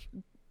sure. Like,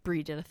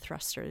 Bree did a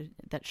thruster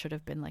that should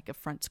have been like a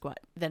front squat,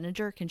 then a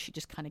jerk, and she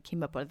just kind of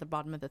came up out of the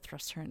bottom of the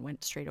thruster and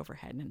went straight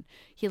overhead, and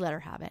he let her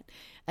have it.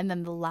 And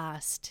then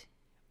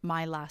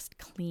my last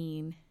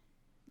clean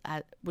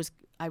I was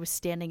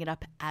standing it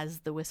up as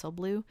the whistle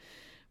blew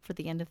for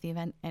the end of the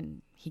event,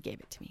 and he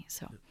gave it to me.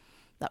 So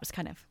that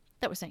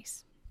was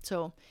nice.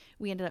 So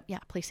we ended up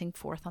placing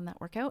 4th on that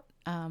workout.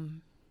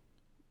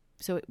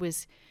 So it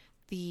was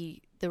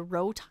the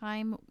row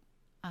time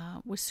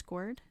was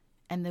scored.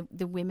 And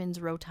the women's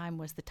row time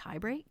was the tie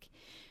break.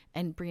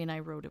 And Brie and I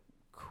rowed a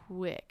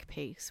quick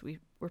pace. We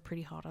were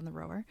pretty hot on the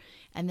rower.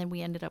 And then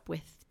we ended up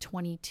with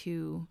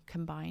 22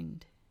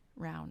 combined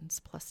rounds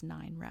plus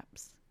 9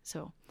 reps.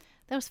 So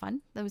that was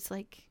fun. That was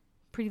like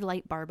pretty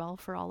light barbell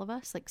for all of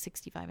us, like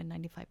 65 and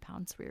 95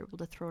 pounds. We were able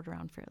to throw it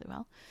around fairly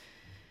well.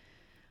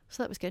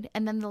 So that was good.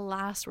 And then the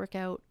last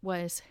workout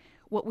was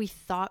what we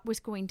thought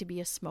was going to be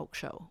a smoke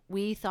show.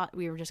 We thought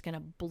we were just going to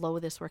blow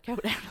this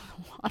workout out of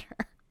the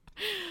water.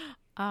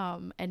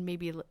 And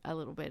maybe a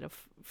little bit of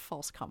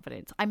false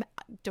confidence.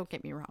 Don't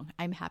get me wrong,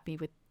 I'm happy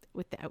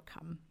with the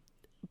outcome,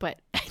 but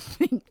I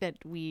think that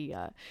we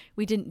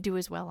didn't do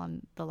as well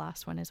on the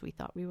last one as we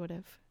thought we would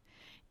have.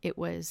 It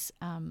was,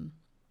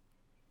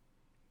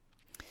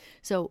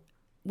 so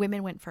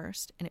women went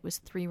first, and it was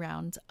 3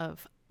 rounds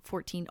of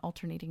 14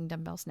 alternating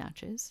dumbbell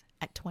snatches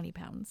at 20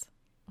 pounds.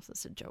 This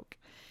is a joke.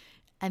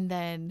 And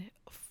then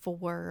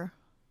 4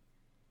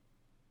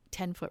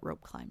 10-foot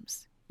rope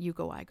climbs. You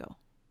go, I go.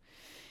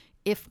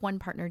 If one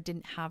partner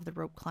didn't have the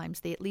rope climbs,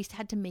 they at least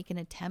had to make an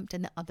attempt,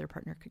 and the other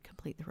partner could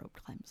complete the rope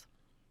climbs.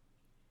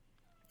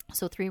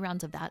 So 3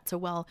 rounds of that. So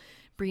while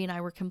Brie and I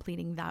were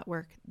completing that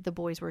work, the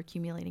boys were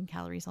accumulating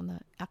calories on the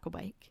aqua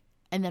bike,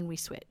 and then we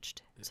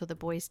switched. So the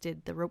boys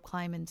did the rope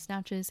climb and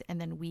snatches, and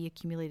then we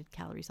accumulated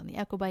calories on the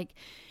aqua bike.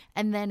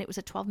 And then it was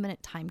a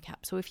 12-minute time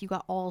cap. So if you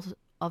got all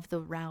of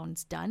the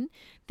rounds done,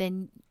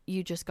 then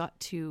you just got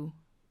to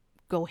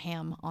go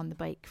ham on the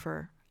bike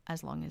for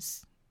as long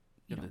as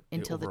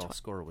until the overall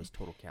score was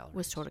total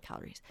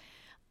calories.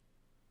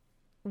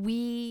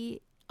 We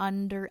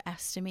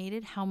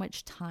underestimated how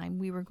much time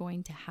we were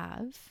going to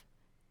have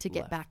to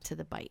get back to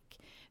the bike,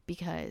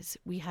 because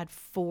we had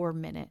 4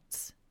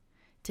 minutes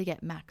to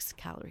get max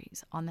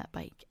calories on that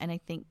bike. And I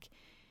think,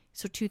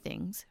 so 2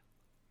 things.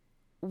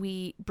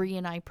 Brie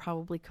and I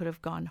probably could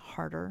have gone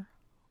harder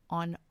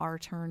on our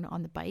turn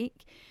on the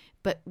bike,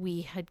 but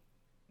we had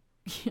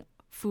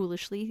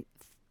foolishly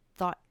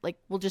thought, like,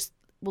 we'll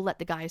let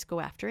the guys go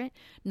after it,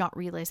 not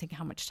realizing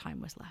how much time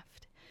was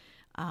left.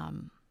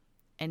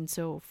 And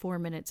so 4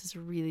 minutes is a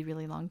really,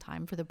 really long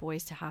time for the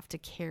boys to have to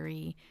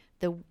carry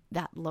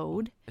that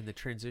load. And the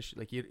transition,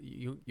 like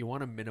you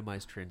want to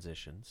minimize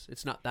transitions.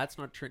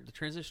 The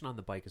transition on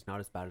the bike is not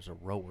as bad as a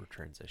rower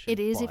transition. It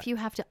is if you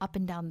have to up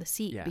and down the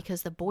seat,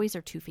 because the boys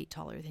are 2 feet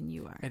taller than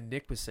you are. And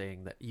Nick was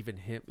saying that even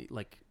him,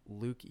 like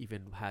Luke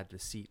even had the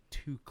seat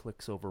 2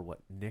 clicks over what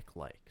Nick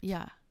liked.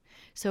 Yeah.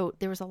 So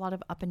there was a lot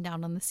of up and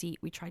down on the seat.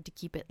 We tried to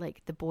keep it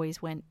like the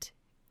boys went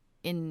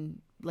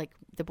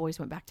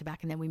back to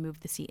back, and then we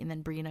moved the seat, and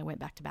then Brie and I went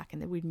back to back,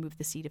 and then we'd move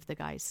the seat if the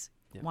guys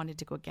wanted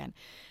to go again.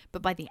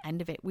 But by the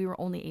end of it, we were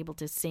only able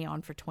to stay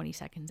on for 20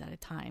 seconds at a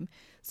time.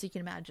 So you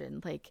can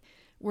imagine, like,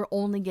 we're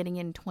only getting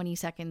in 20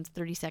 seconds,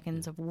 30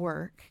 seconds of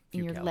work,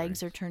 and your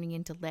legs are turning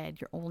into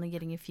lead. You're only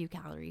getting a few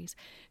calories.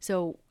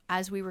 So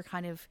as we were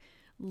kind of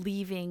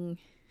leaving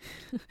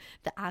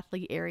the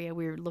athlete area,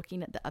 we were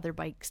looking at the other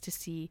bikes to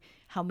see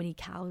how many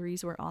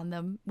calories were on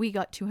them. We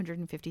got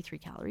 253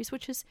 calories,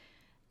 which is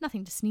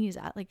nothing to sneeze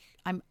at. Like,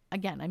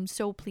 I'm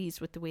so pleased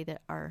with the way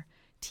that our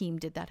team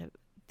did that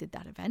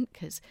event,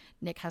 because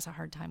Nick has a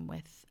hard time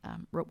with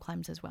rope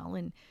climbs as well,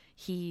 and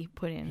he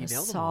put in a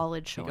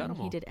solid showing.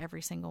 He did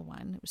every single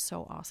one. It was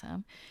so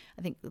awesome.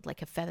 I think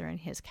like a feather in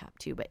his cap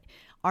too. But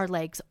our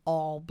legs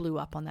all blew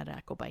up on that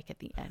aqua bike at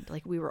the end.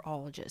 Like, we were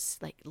all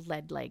just like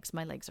lead legs.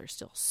 My legs are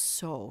still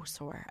so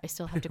sore. I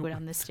still have to go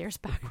down the stairs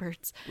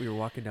backwards. We were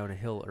walking down a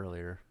hill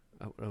earlier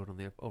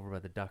over by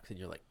the ducks, and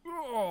you're like,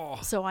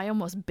 So I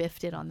almost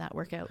biffed it on that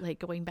workout. Like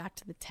going back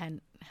to the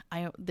tent,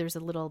 there's a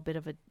little bit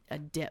of a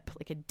dip,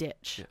 like a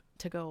ditch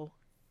to go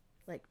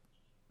like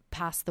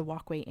past the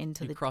walkway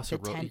into the tent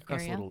area. You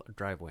cross a little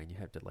driveway and you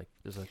have to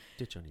there's a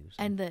ditch on either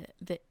side. And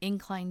the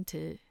incline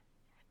to,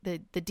 the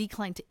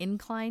decline to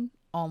incline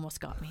almost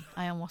got me.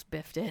 I almost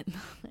biffed it.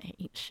 I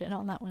ate shit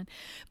on that one.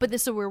 But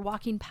so we're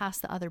walking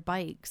past the other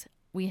bikes.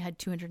 We had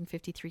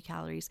 253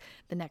 calories.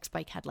 The next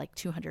bike had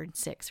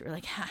 206. We're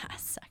like, ha,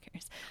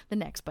 suckers. The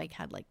next bike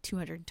had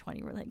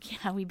 220. We're like,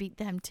 yeah, we beat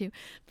them too.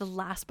 The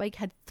last bike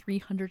had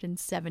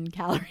 307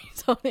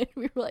 calories on it.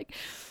 We were like,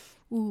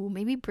 ooh,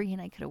 maybe Brie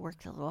and I could have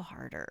worked a little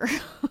harder.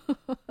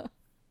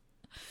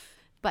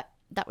 But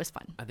that was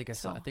fun. I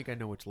think I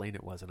know which lane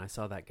it was, and I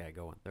saw that guy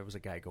going. There was a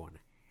guy going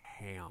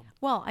ham.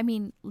 Well, I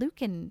mean,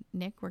 Luke and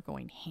Nick were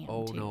going ham too.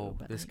 Oh no,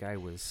 this guy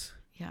was.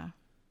 Yeah.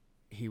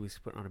 He was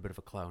putting on a bit of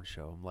a clown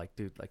show. I'm like,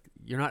 dude,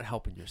 you're not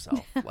helping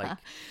yourself.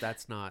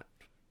 That's not.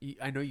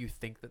 I know you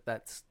think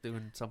that's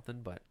doing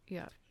something, but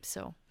yeah.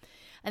 So,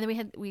 and then we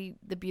had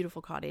the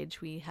beautiful cottage.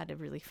 We had a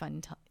really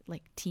fun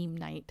team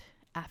night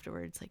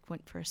afterwards.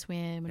 Went for a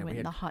swim and went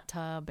in the hot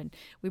tub, and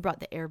we brought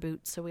the air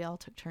boots. So we all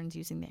took turns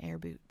using the air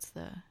boots.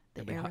 The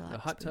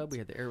hot tub. We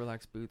had the air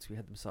relax boots. We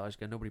had the massage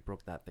gun. Nobody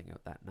broke that thing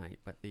out that night,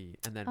 but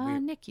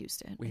Nick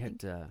used it. We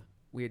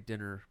had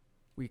dinner.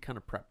 We kind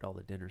of prepped all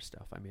the dinner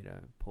stuff. I made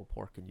a pulled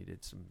pork and you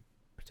did some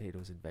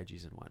potatoes and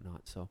veggies and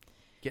whatnot. So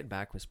getting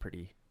back was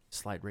pretty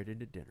slide right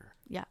into dinner.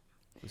 Yeah.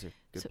 It was a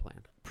good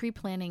plan.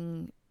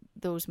 Pre-planning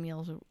those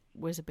meals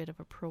was a bit of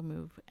a pro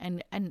move.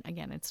 And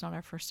again, it's not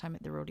our first time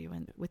at the rodeo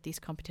and with these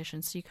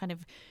competitions. So you kind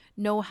of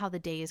know how the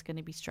day is going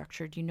to be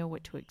structured. You know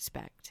what to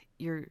expect.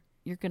 You're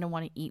going to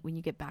want to eat when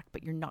you get back,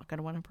 but you're not going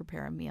to want to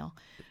prepare a meal.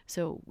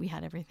 So we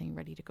had everything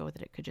ready to go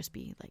that it could just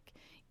be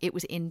it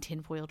was in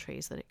tinfoil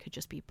trays that it could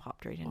just be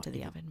popped right into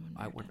the oven.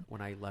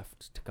 When I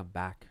left to come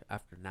back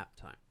after nap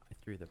time, I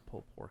threw the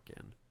pulled pork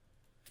in,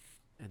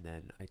 and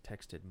then I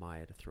texted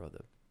Maya to throw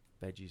the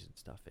veggies and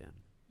stuff in.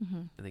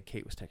 Mm-hmm. And then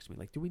Kate was texting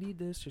me do we need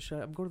this?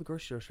 I'm going to the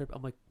grocery store.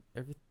 I'm like,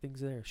 everything's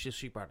there.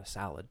 She brought a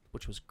salad,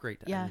 which was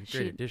great. Yeah,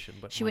 great addition.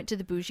 But she went to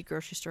the bougie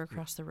grocery store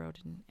across the road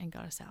and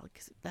got a salad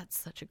because that's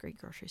such a great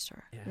grocery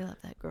store. Yeah. We love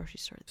that grocery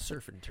store.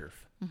 Surf and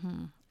turf.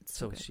 Mm-hmm.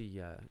 So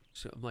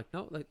I'm like,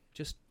 no,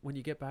 just when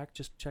you get back,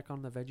 just check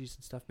on the veggies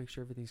and stuff, make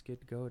sure everything's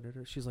good to go.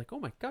 And she's like, oh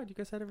my God, you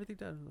guys had everything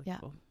done. I'm like, yeah.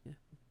 Well, yeah.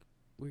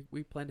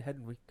 We planned ahead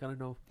and we kind of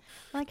know.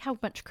 I like how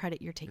much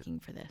credit you're taking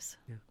for this.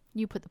 Yeah.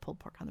 You put the pulled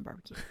pork on the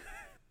barbecue.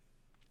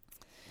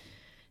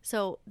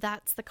 So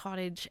that's the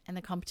cottage and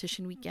the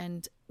competition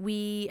weekend.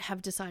 We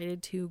have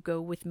decided to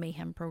go with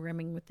mayhem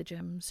programming with the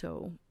gym.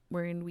 So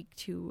we're in week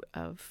 2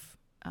 of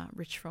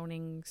Rich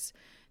Froning's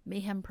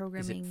mayhem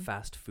programming. Is it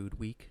fast food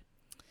week?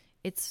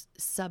 It's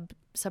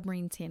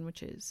submarine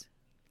sandwiches.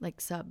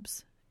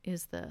 Subs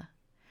is the...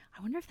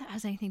 I wonder if that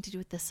has anything to do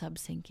with the sub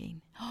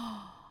sinking.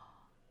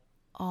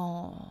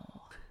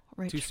 Oh,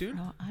 Rich. Too soon?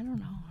 I don't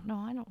know. No,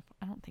 I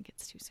don't think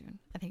it's too soon.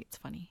 I think it's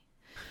funny.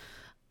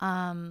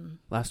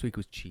 Last week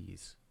was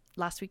cheese.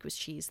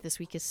 This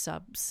week is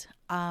subs.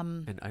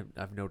 And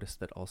I've noticed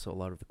that also a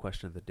lot of the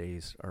question of the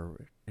days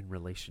are in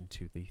relation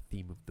to the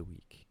theme of the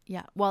week.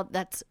 Yeah, well,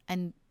 that's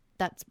on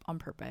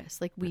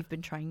purpose. We've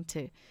been trying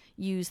to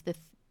use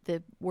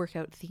the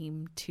workout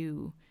theme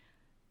to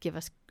give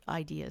us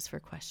ideas for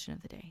question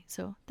of the day.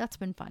 So that's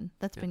been fun.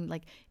 That's been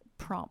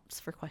prompts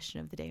for question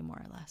of the day, more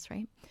or less,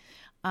 right?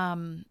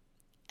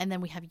 And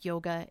then we have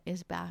yoga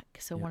is back.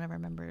 So one of our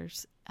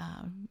members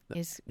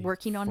is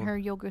working on her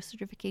yoga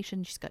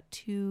certification. She's got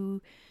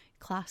 2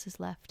 classes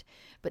left,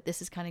 but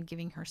this is kind of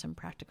giving her some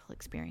practical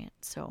experience.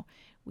 So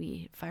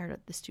we fired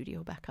up the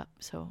studio back up.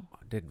 So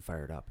didn't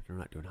fire it up. You're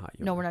not doing hot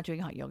yoga. No, we're not doing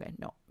hot yoga.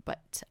 No,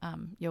 but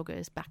yoga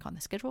is back on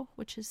the schedule,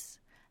 which is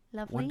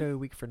lovely. 1 day a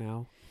week for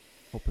now.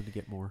 Hoping to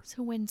get more.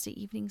 So Wednesday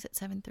evenings at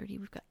 7:30,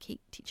 we've got Kate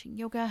teaching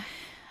yoga,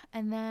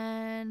 and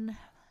then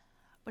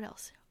what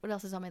else? What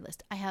else is on my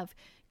list? I have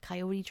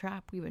coyote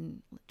trap. We've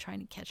been trying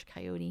to catch a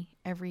coyote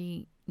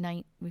every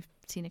night. We've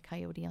seen a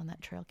coyote on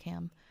that trail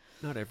cam.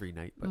 Not every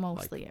night, but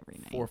mostly every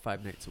night. 4 or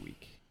 5 nights a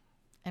week.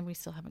 And we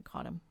still haven't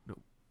caught him. No.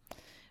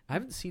 I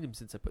haven't seen him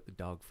since I put the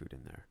dog food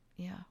in there.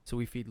 Yeah. So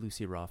we feed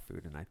Lucy raw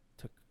food, and I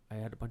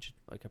had a bunch of,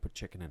 I put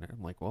chicken in it.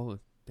 I'm like, well, the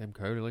damn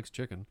coyote likes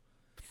chicken.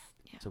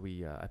 Yeah. So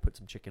I put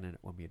some chicken in it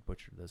when we had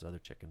butchered those other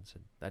chickens,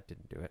 and that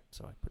didn't do it.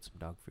 So I put some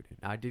dog food in.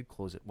 I did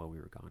close it while we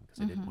were gone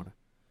because I didn't want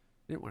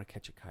to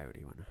catch a coyote.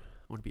 I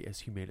want to be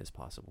as humane as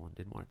possible, and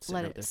didn't want it to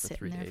let it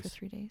sit in there for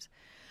 3 days.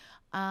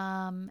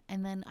 And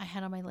then I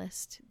had on my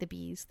list the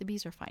bees. The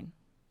bees are fine.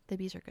 The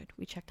bees are good.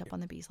 We checked up on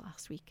the bees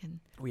last week, and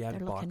we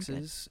added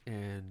boxes,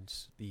 and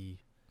the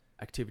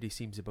activity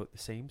seems about the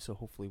same. So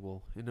hopefully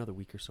in another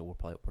week or so, we'll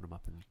probably open them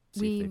up and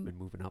see if they've been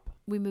moving up.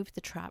 We moved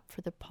the trap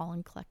for the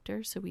pollen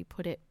collector, so we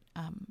put it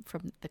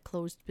from the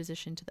closed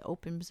position to the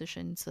open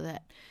position so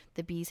that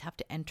the bees have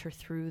to enter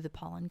through the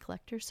pollen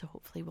collector. So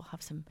hopefully we'll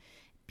have some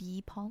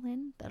bee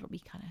pollen. That'll be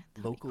kind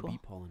of local cool. Bee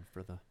pollen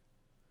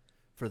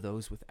for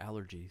those with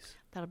allergies.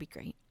 That'll be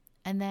great.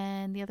 And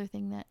then the other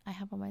thing that I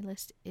have on my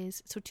list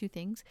is, so 2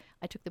 things.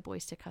 I took the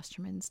boys to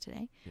Custerman's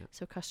today. Yeah.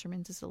 So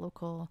Custerman's is a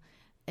local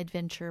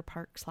adventure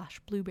park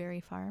 / blueberry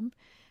farm.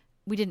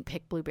 We didn't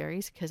pick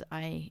blueberries because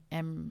I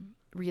am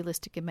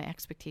realistic in my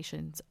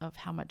expectations of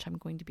how much I'm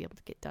going to be able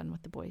to get done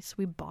with the boys. So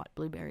we bought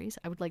blueberries.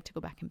 I would like to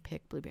go back and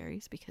pick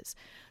blueberries because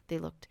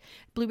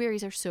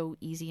blueberries are so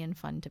easy and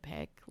fun to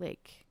pick.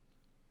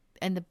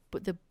 And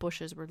the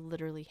bushes were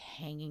literally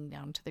hanging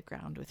down to the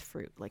ground with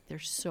fruit. Like, they're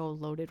so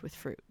loaded with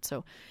fruit.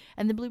 So,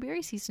 and the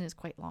blueberry season is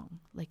quite long.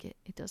 Like,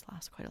 it does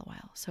last quite a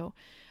while. So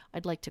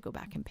I'd like to go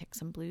back and pick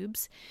some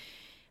bloobs.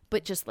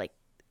 But just like,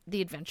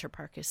 the adventure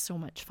park is so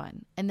much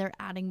fun. And they're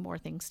adding more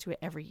things to it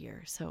every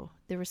year. So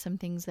there were some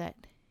things that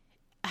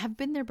have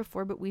been there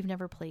before, but we've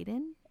never played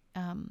in.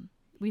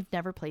 We've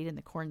never played in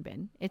the corn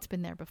bin. It's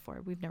been there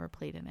before. We've never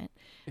played in it.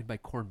 And by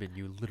corn bin,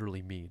 you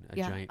literally mean a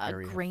giant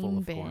area grain full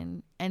of bin.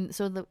 corn. And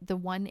so the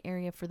one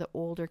area for the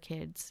older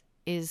kids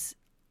is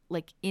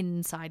like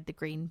inside the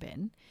grain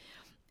bin.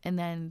 And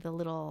then the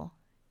little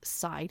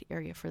side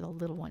area for the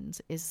little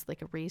ones is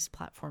like a raised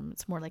platform.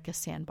 It's more like a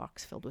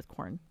sandbox filled with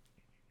corn.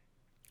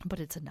 But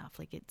it's enough.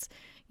 Like, it's,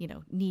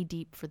 knee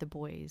deep for the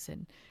boys,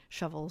 and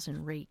shovels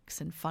and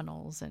rakes and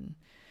funnels. And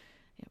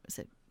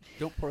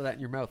Don't pour that in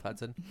your mouth,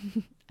 Hudson.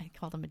 I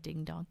called him a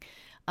ding dong,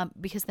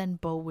 because then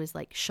Bo was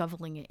like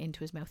shoveling it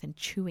into his mouth and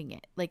chewing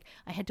it. Like,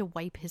 I had to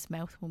wipe his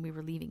mouth when we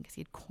were leaving because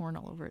he had corn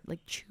all over it, like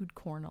chewed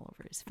corn all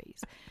over his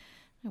face.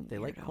 They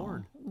like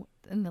corn.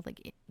 And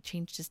it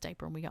changed his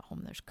diaper when we got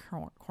home. There's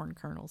corn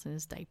kernels in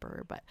his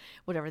diaper, but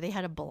whatever. They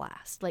had a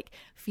blast, like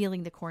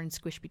feeling the corn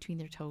squish between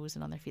their toes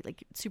and on their feet,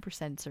 like super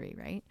sensory,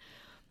 right?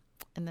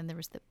 And then there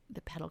was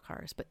the pedal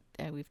cars, but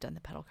we've done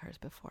the pedal cars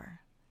before.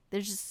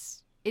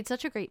 It's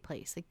such a great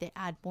place. Like, they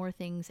add more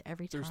things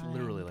every time. There's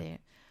literally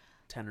like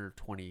 10 or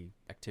 20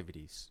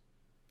 activities.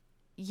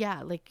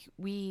 Yeah, like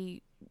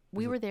we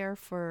were there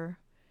for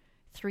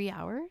 3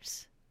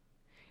 hours.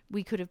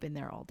 We could have been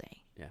there all day.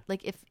 Yeah.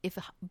 Like, if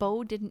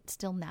Bo didn't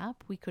still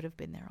nap, we could have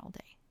been there all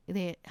day.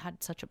 They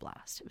had such a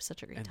blast. It was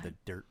such a great time. And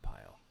the dirt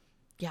pile.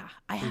 Yeah,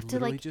 I have to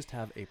literally just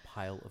have a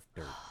pile of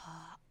dirt.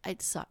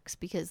 It sucks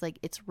because like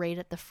it's right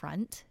at the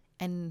front,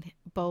 and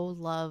Bo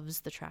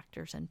loves the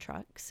tractors and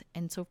trucks,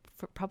 and so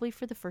probably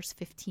for the first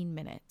 15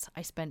 minutes,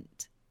 I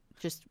spent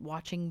just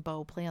watching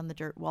Bo play on the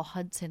dirt while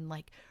Hudson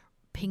like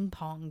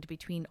ping-ponged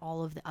between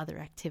all of the other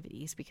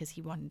activities because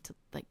he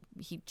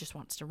just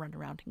wants to run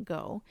around and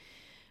go.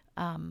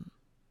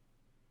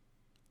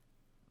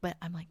 But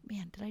I'm like,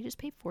 man, did I just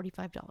pay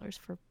 $45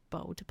 for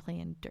Bo to play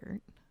in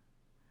dirt?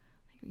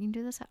 Like, you can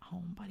do this at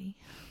home, buddy.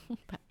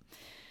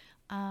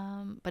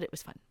 But it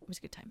was fun. It was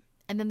a good time.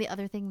 And then the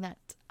other thing that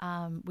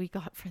we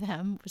got for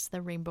them was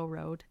the Rainbow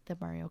Road, the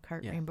Mario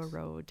Kart Rainbow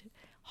Road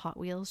Hot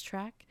Wheels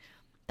track.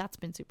 That's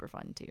been super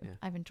fun too. Yeah.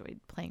 I've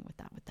enjoyed playing with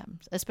that with them,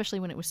 especially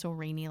when it was so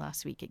rainy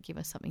last week. It gave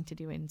us something to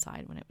do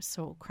inside when it was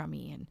so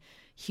crummy and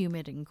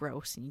humid and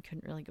gross, and you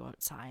couldn't really go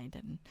outside.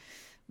 And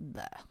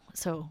blah.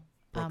 So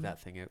broke that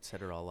thing out,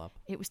 set it all up.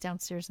 It was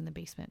downstairs in the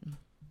basement, and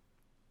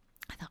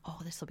I thought,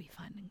 oh, this will be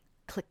fun, and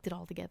clicked it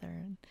all together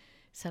and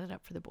set it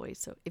up for the boys.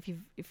 So if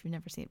you've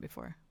never seen it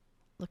before,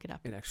 look it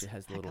up. It actually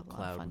has the little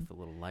cloud with the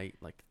little light,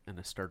 like, and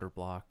a starter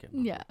block.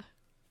 And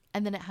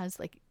and then it has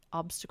like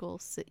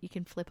obstacles that you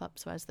can flip up,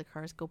 so as the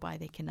cars go by,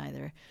 they can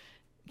either,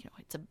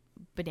 it's a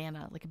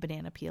banana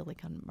peel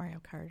like on Mario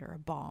Kart, or a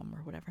bomb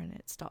or whatever, and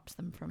it stops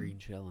them from green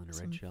shell and a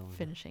red shell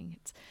finishing.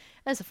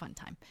 It's a fun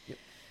time. Yep.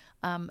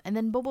 And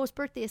then Bobo's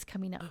birthday is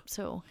coming up,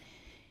 so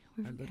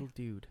our little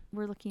dude.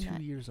 We're looking 2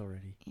 at years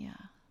already. Yeah.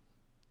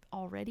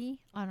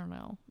 Already? I don't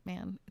know,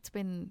 man. It's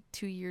been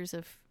 2 years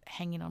of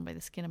hanging on by the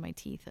skin of my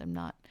teeth.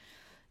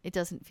 It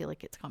doesn't feel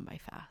like it's gone by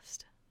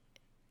fast.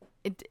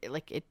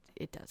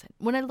 It doesn't.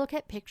 When I look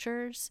at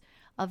pictures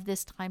of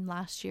this time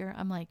last year,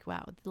 I'm like,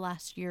 wow, the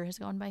last year has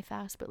gone by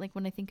fast. But like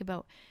when I think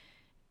about,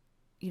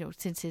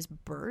 since his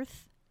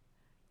birth,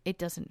 it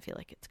doesn't feel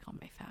like it's gone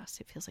by fast.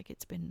 It feels like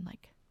it's been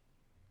like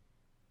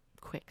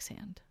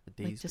quicksand.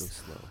 The days go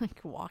slow. Like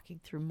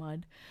walking through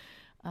mud.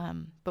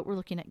 But we're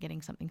looking at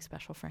getting something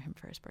special for him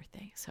for his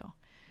birthday. So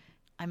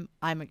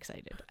I'm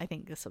excited. I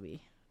think this will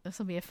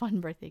be a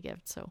fun birthday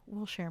gift. So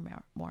we'll share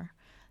more.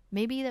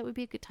 Maybe that would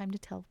be a good time to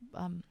tell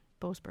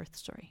Bo's birth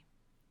story.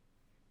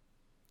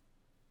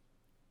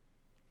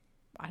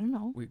 I don't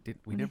know.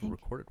 We never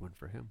recorded one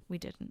for him. We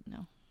didn't,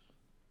 no.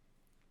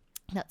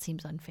 That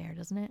seems unfair,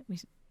 doesn't it? We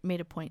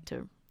made a point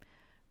to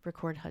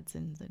record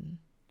Hudson's and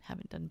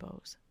haven't done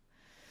Bo's.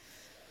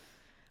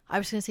 I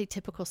was going to say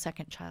typical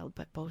second child,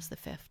 but Bo's the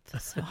fifth.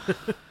 So.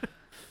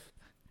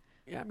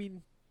 Yeah, I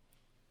mean,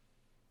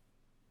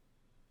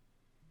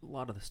 a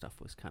lot of the stuff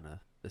was kind of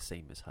the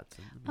same as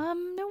Hudson.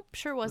 Nope,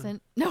 sure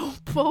wasn't. No,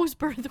 Bo's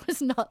birth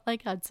was not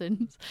like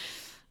Hudson's.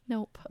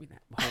 Nope. I mean,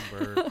 home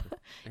birth.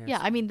 Yeah,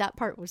 I mean, that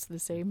part was the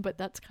same, but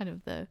that's kind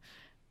of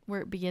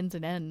where it begins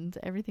and ends.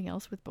 Everything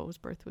else with Bo's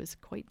birth was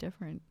quite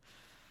different.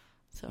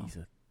 So he's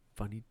a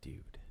funny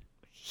dude.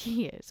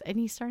 He is, and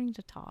he's starting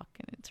to talk,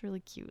 and it's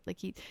really cute. Like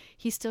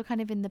he's still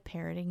kind of in the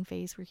parroting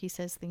phase where he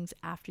says things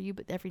after you,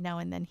 but every now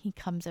and then he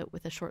comes out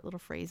with a short little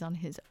phrase on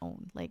his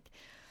own. Like,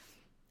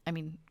 I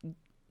mean,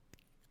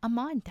 "I'm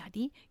on,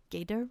 Daddy,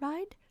 gator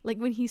ride." Like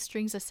when he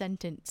strings a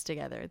sentence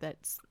together,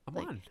 that's I'm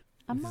like, on.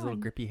 "I'm With his on." little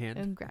grippy hand.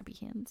 And grabby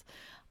hands.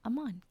 "I'm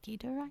on,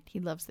 gator ride." He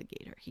loves the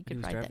gator. He could He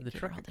was ride driving that the gator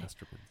truck all at day.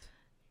 Custerman's.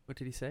 What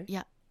did he say?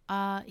 Yeah.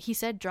 He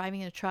said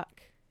driving a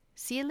truck.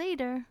 "See you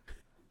later."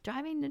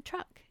 Driving the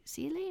truck.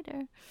 "See you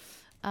later."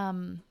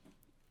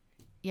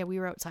 Yeah, we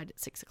were outside at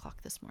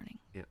 6:00 this morning.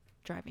 Yeah.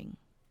 Driving.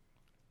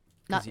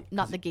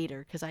 Not the gator,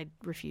 because I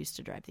refused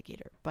to drive the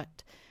gator,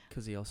 but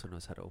because he also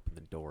knows how to open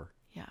the door.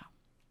 Yeah.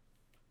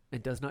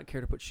 And does not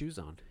care to put shoes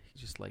on.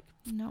 He's just like,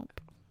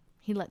 nope.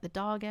 He let the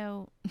dog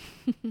out.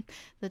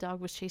 The dog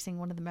was chasing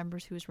one of the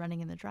members who was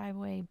running in the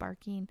driveway,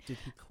 barking. Did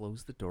he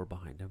close the door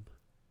behind him?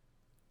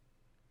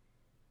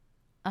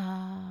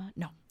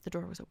 No, the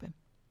door was open.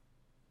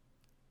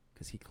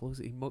 Because he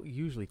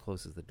usually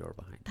closes the door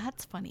behind him.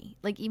 That's funny.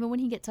 Like, even when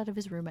he gets out of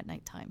his room at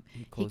nighttime,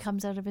 he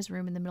comes out of his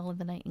room in the middle of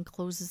the night and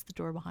closes the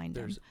door behind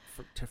him.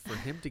 For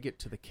him to get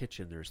to the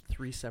kitchen, there's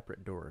 3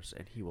 separate doors,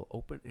 and he will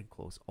open and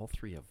close all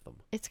 3 of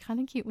them. It's kind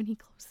of cute when he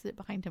closes it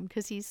behind him,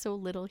 because he's so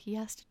little, he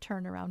has to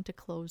turn around to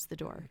close the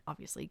door,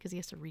 obviously, because he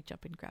has to reach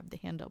up and grab the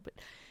handle. But,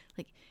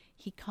 like,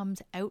 he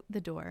comes out the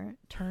door,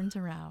 turns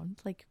around,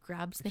 like,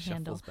 grabs the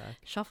handle,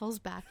 shuffles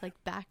back,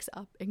 like, backs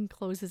up and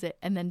closes it,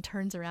 and then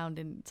turns around,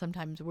 and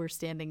sometimes we're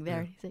standing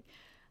there. Yeah. He's like,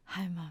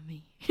 "Hi,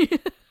 Mommy."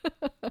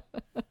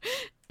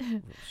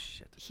 Oh,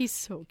 shit. He's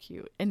so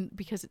cute. And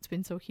because it's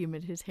been so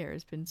humid, his hair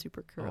has been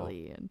super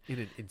curly. And in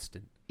an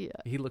instant. Yeah.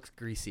 He looks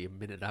greasy a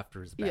minute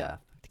after his bath. Yeah.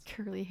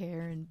 Curly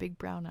hair and big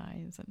brown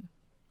eyes. And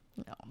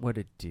what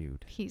a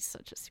dude. He's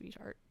such a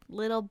sweetheart.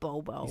 Little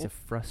Bobo. He's a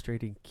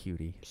frustrating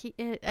cutie. He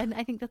is, and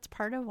I think that's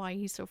part of why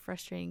he's so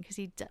frustrating, because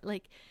he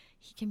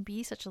can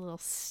be such a little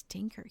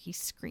stinker. He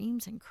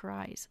screams and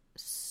cries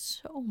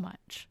so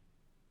much.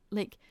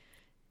 Like,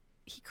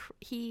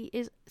 he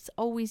is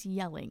always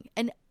yelling.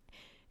 And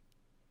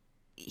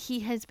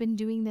he has been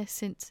doing this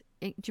since,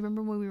 do you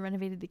remember when we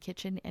renovated the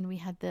kitchen and we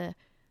had the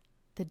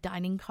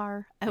dining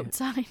car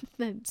outside,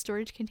 the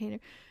storage container?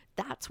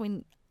 That's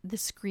when the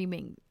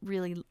screaming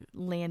really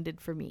landed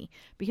for me,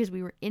 because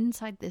we were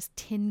inside this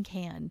tin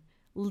can,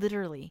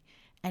 literally,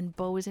 and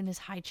Bo was in his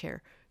high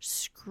chair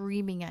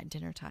screaming at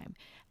dinner time.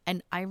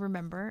 And I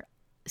remember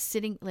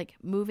sitting, like,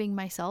 moving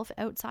myself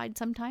outside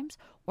sometimes,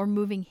 or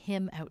moving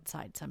him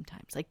outside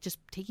sometimes, like just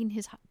picking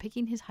his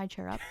high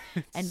chair up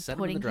and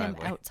putting him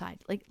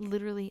outside, like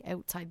literally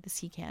outside the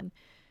sea can,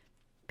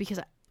 because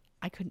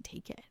I couldn't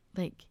take it.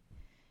 Like,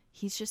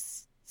 he's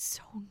just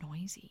so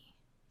noisy,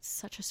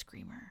 such a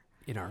screamer.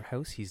 In our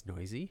house, he's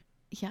noisy.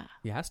 Yeah.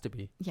 He has to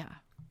be. Yeah.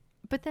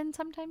 But then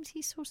sometimes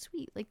he's so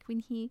sweet. Like when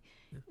he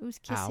was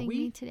kissing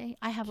me today,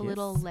 I have a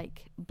little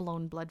like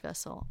blown blood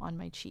vessel on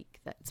my cheek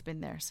that's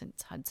been there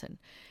since Hudson.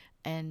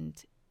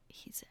 And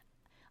he said,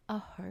 "A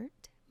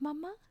hurt,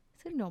 Mama?"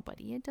 I said,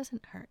 "Nobody, it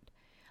doesn't hurt."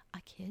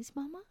 "A kiss,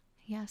 Mama?"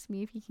 He asked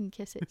me if he can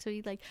kiss it. So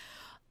he like,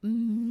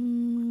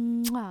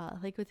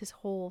 like with his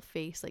whole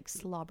face, like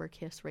slobber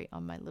kiss right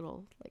on my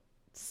little like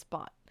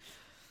spot.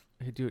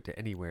 I do it to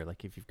anywhere,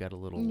 like if you've got a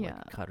little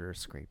like cut or a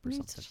scrape or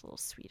something. He's such a little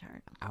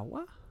sweetheart.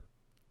 Owa?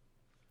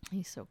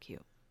 He's so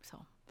cute.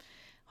 So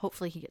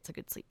hopefully he gets a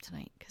good sleep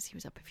tonight, because he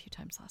was up a few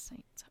times last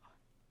night. So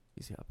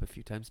he's up a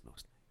few times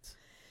most nights.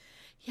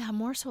 Yeah,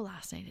 more so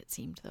last night, it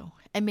seemed, though.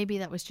 And maybe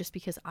that was just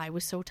because I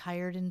was so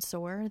tired and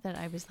sore that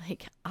I was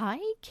like, I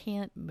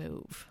can't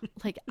move.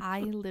 Like,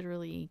 I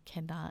literally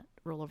cannot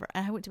roll over.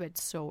 And I went to bed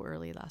so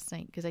early last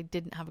night because I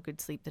didn't have a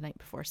good sleep the night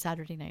before.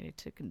 Saturday night, I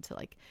took until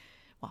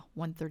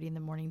 1:30 in the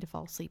morning to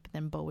fall asleep. And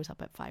then Bo was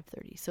up at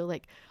 5:30. So,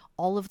 like,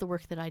 all of the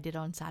work that I did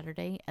on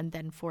Saturday and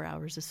then 4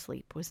 hours of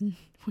sleep was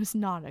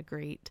not a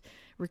great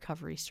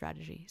recovery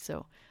strategy.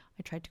 So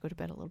I tried to go to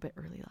bed a little bit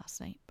early last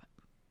night, but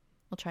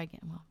I'll try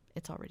again. Well,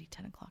 it's already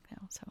 10 o'clock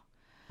now, so.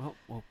 Well,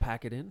 we'll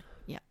pack it in.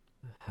 Yeah.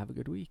 Have a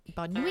good week.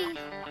 Bonne nuit.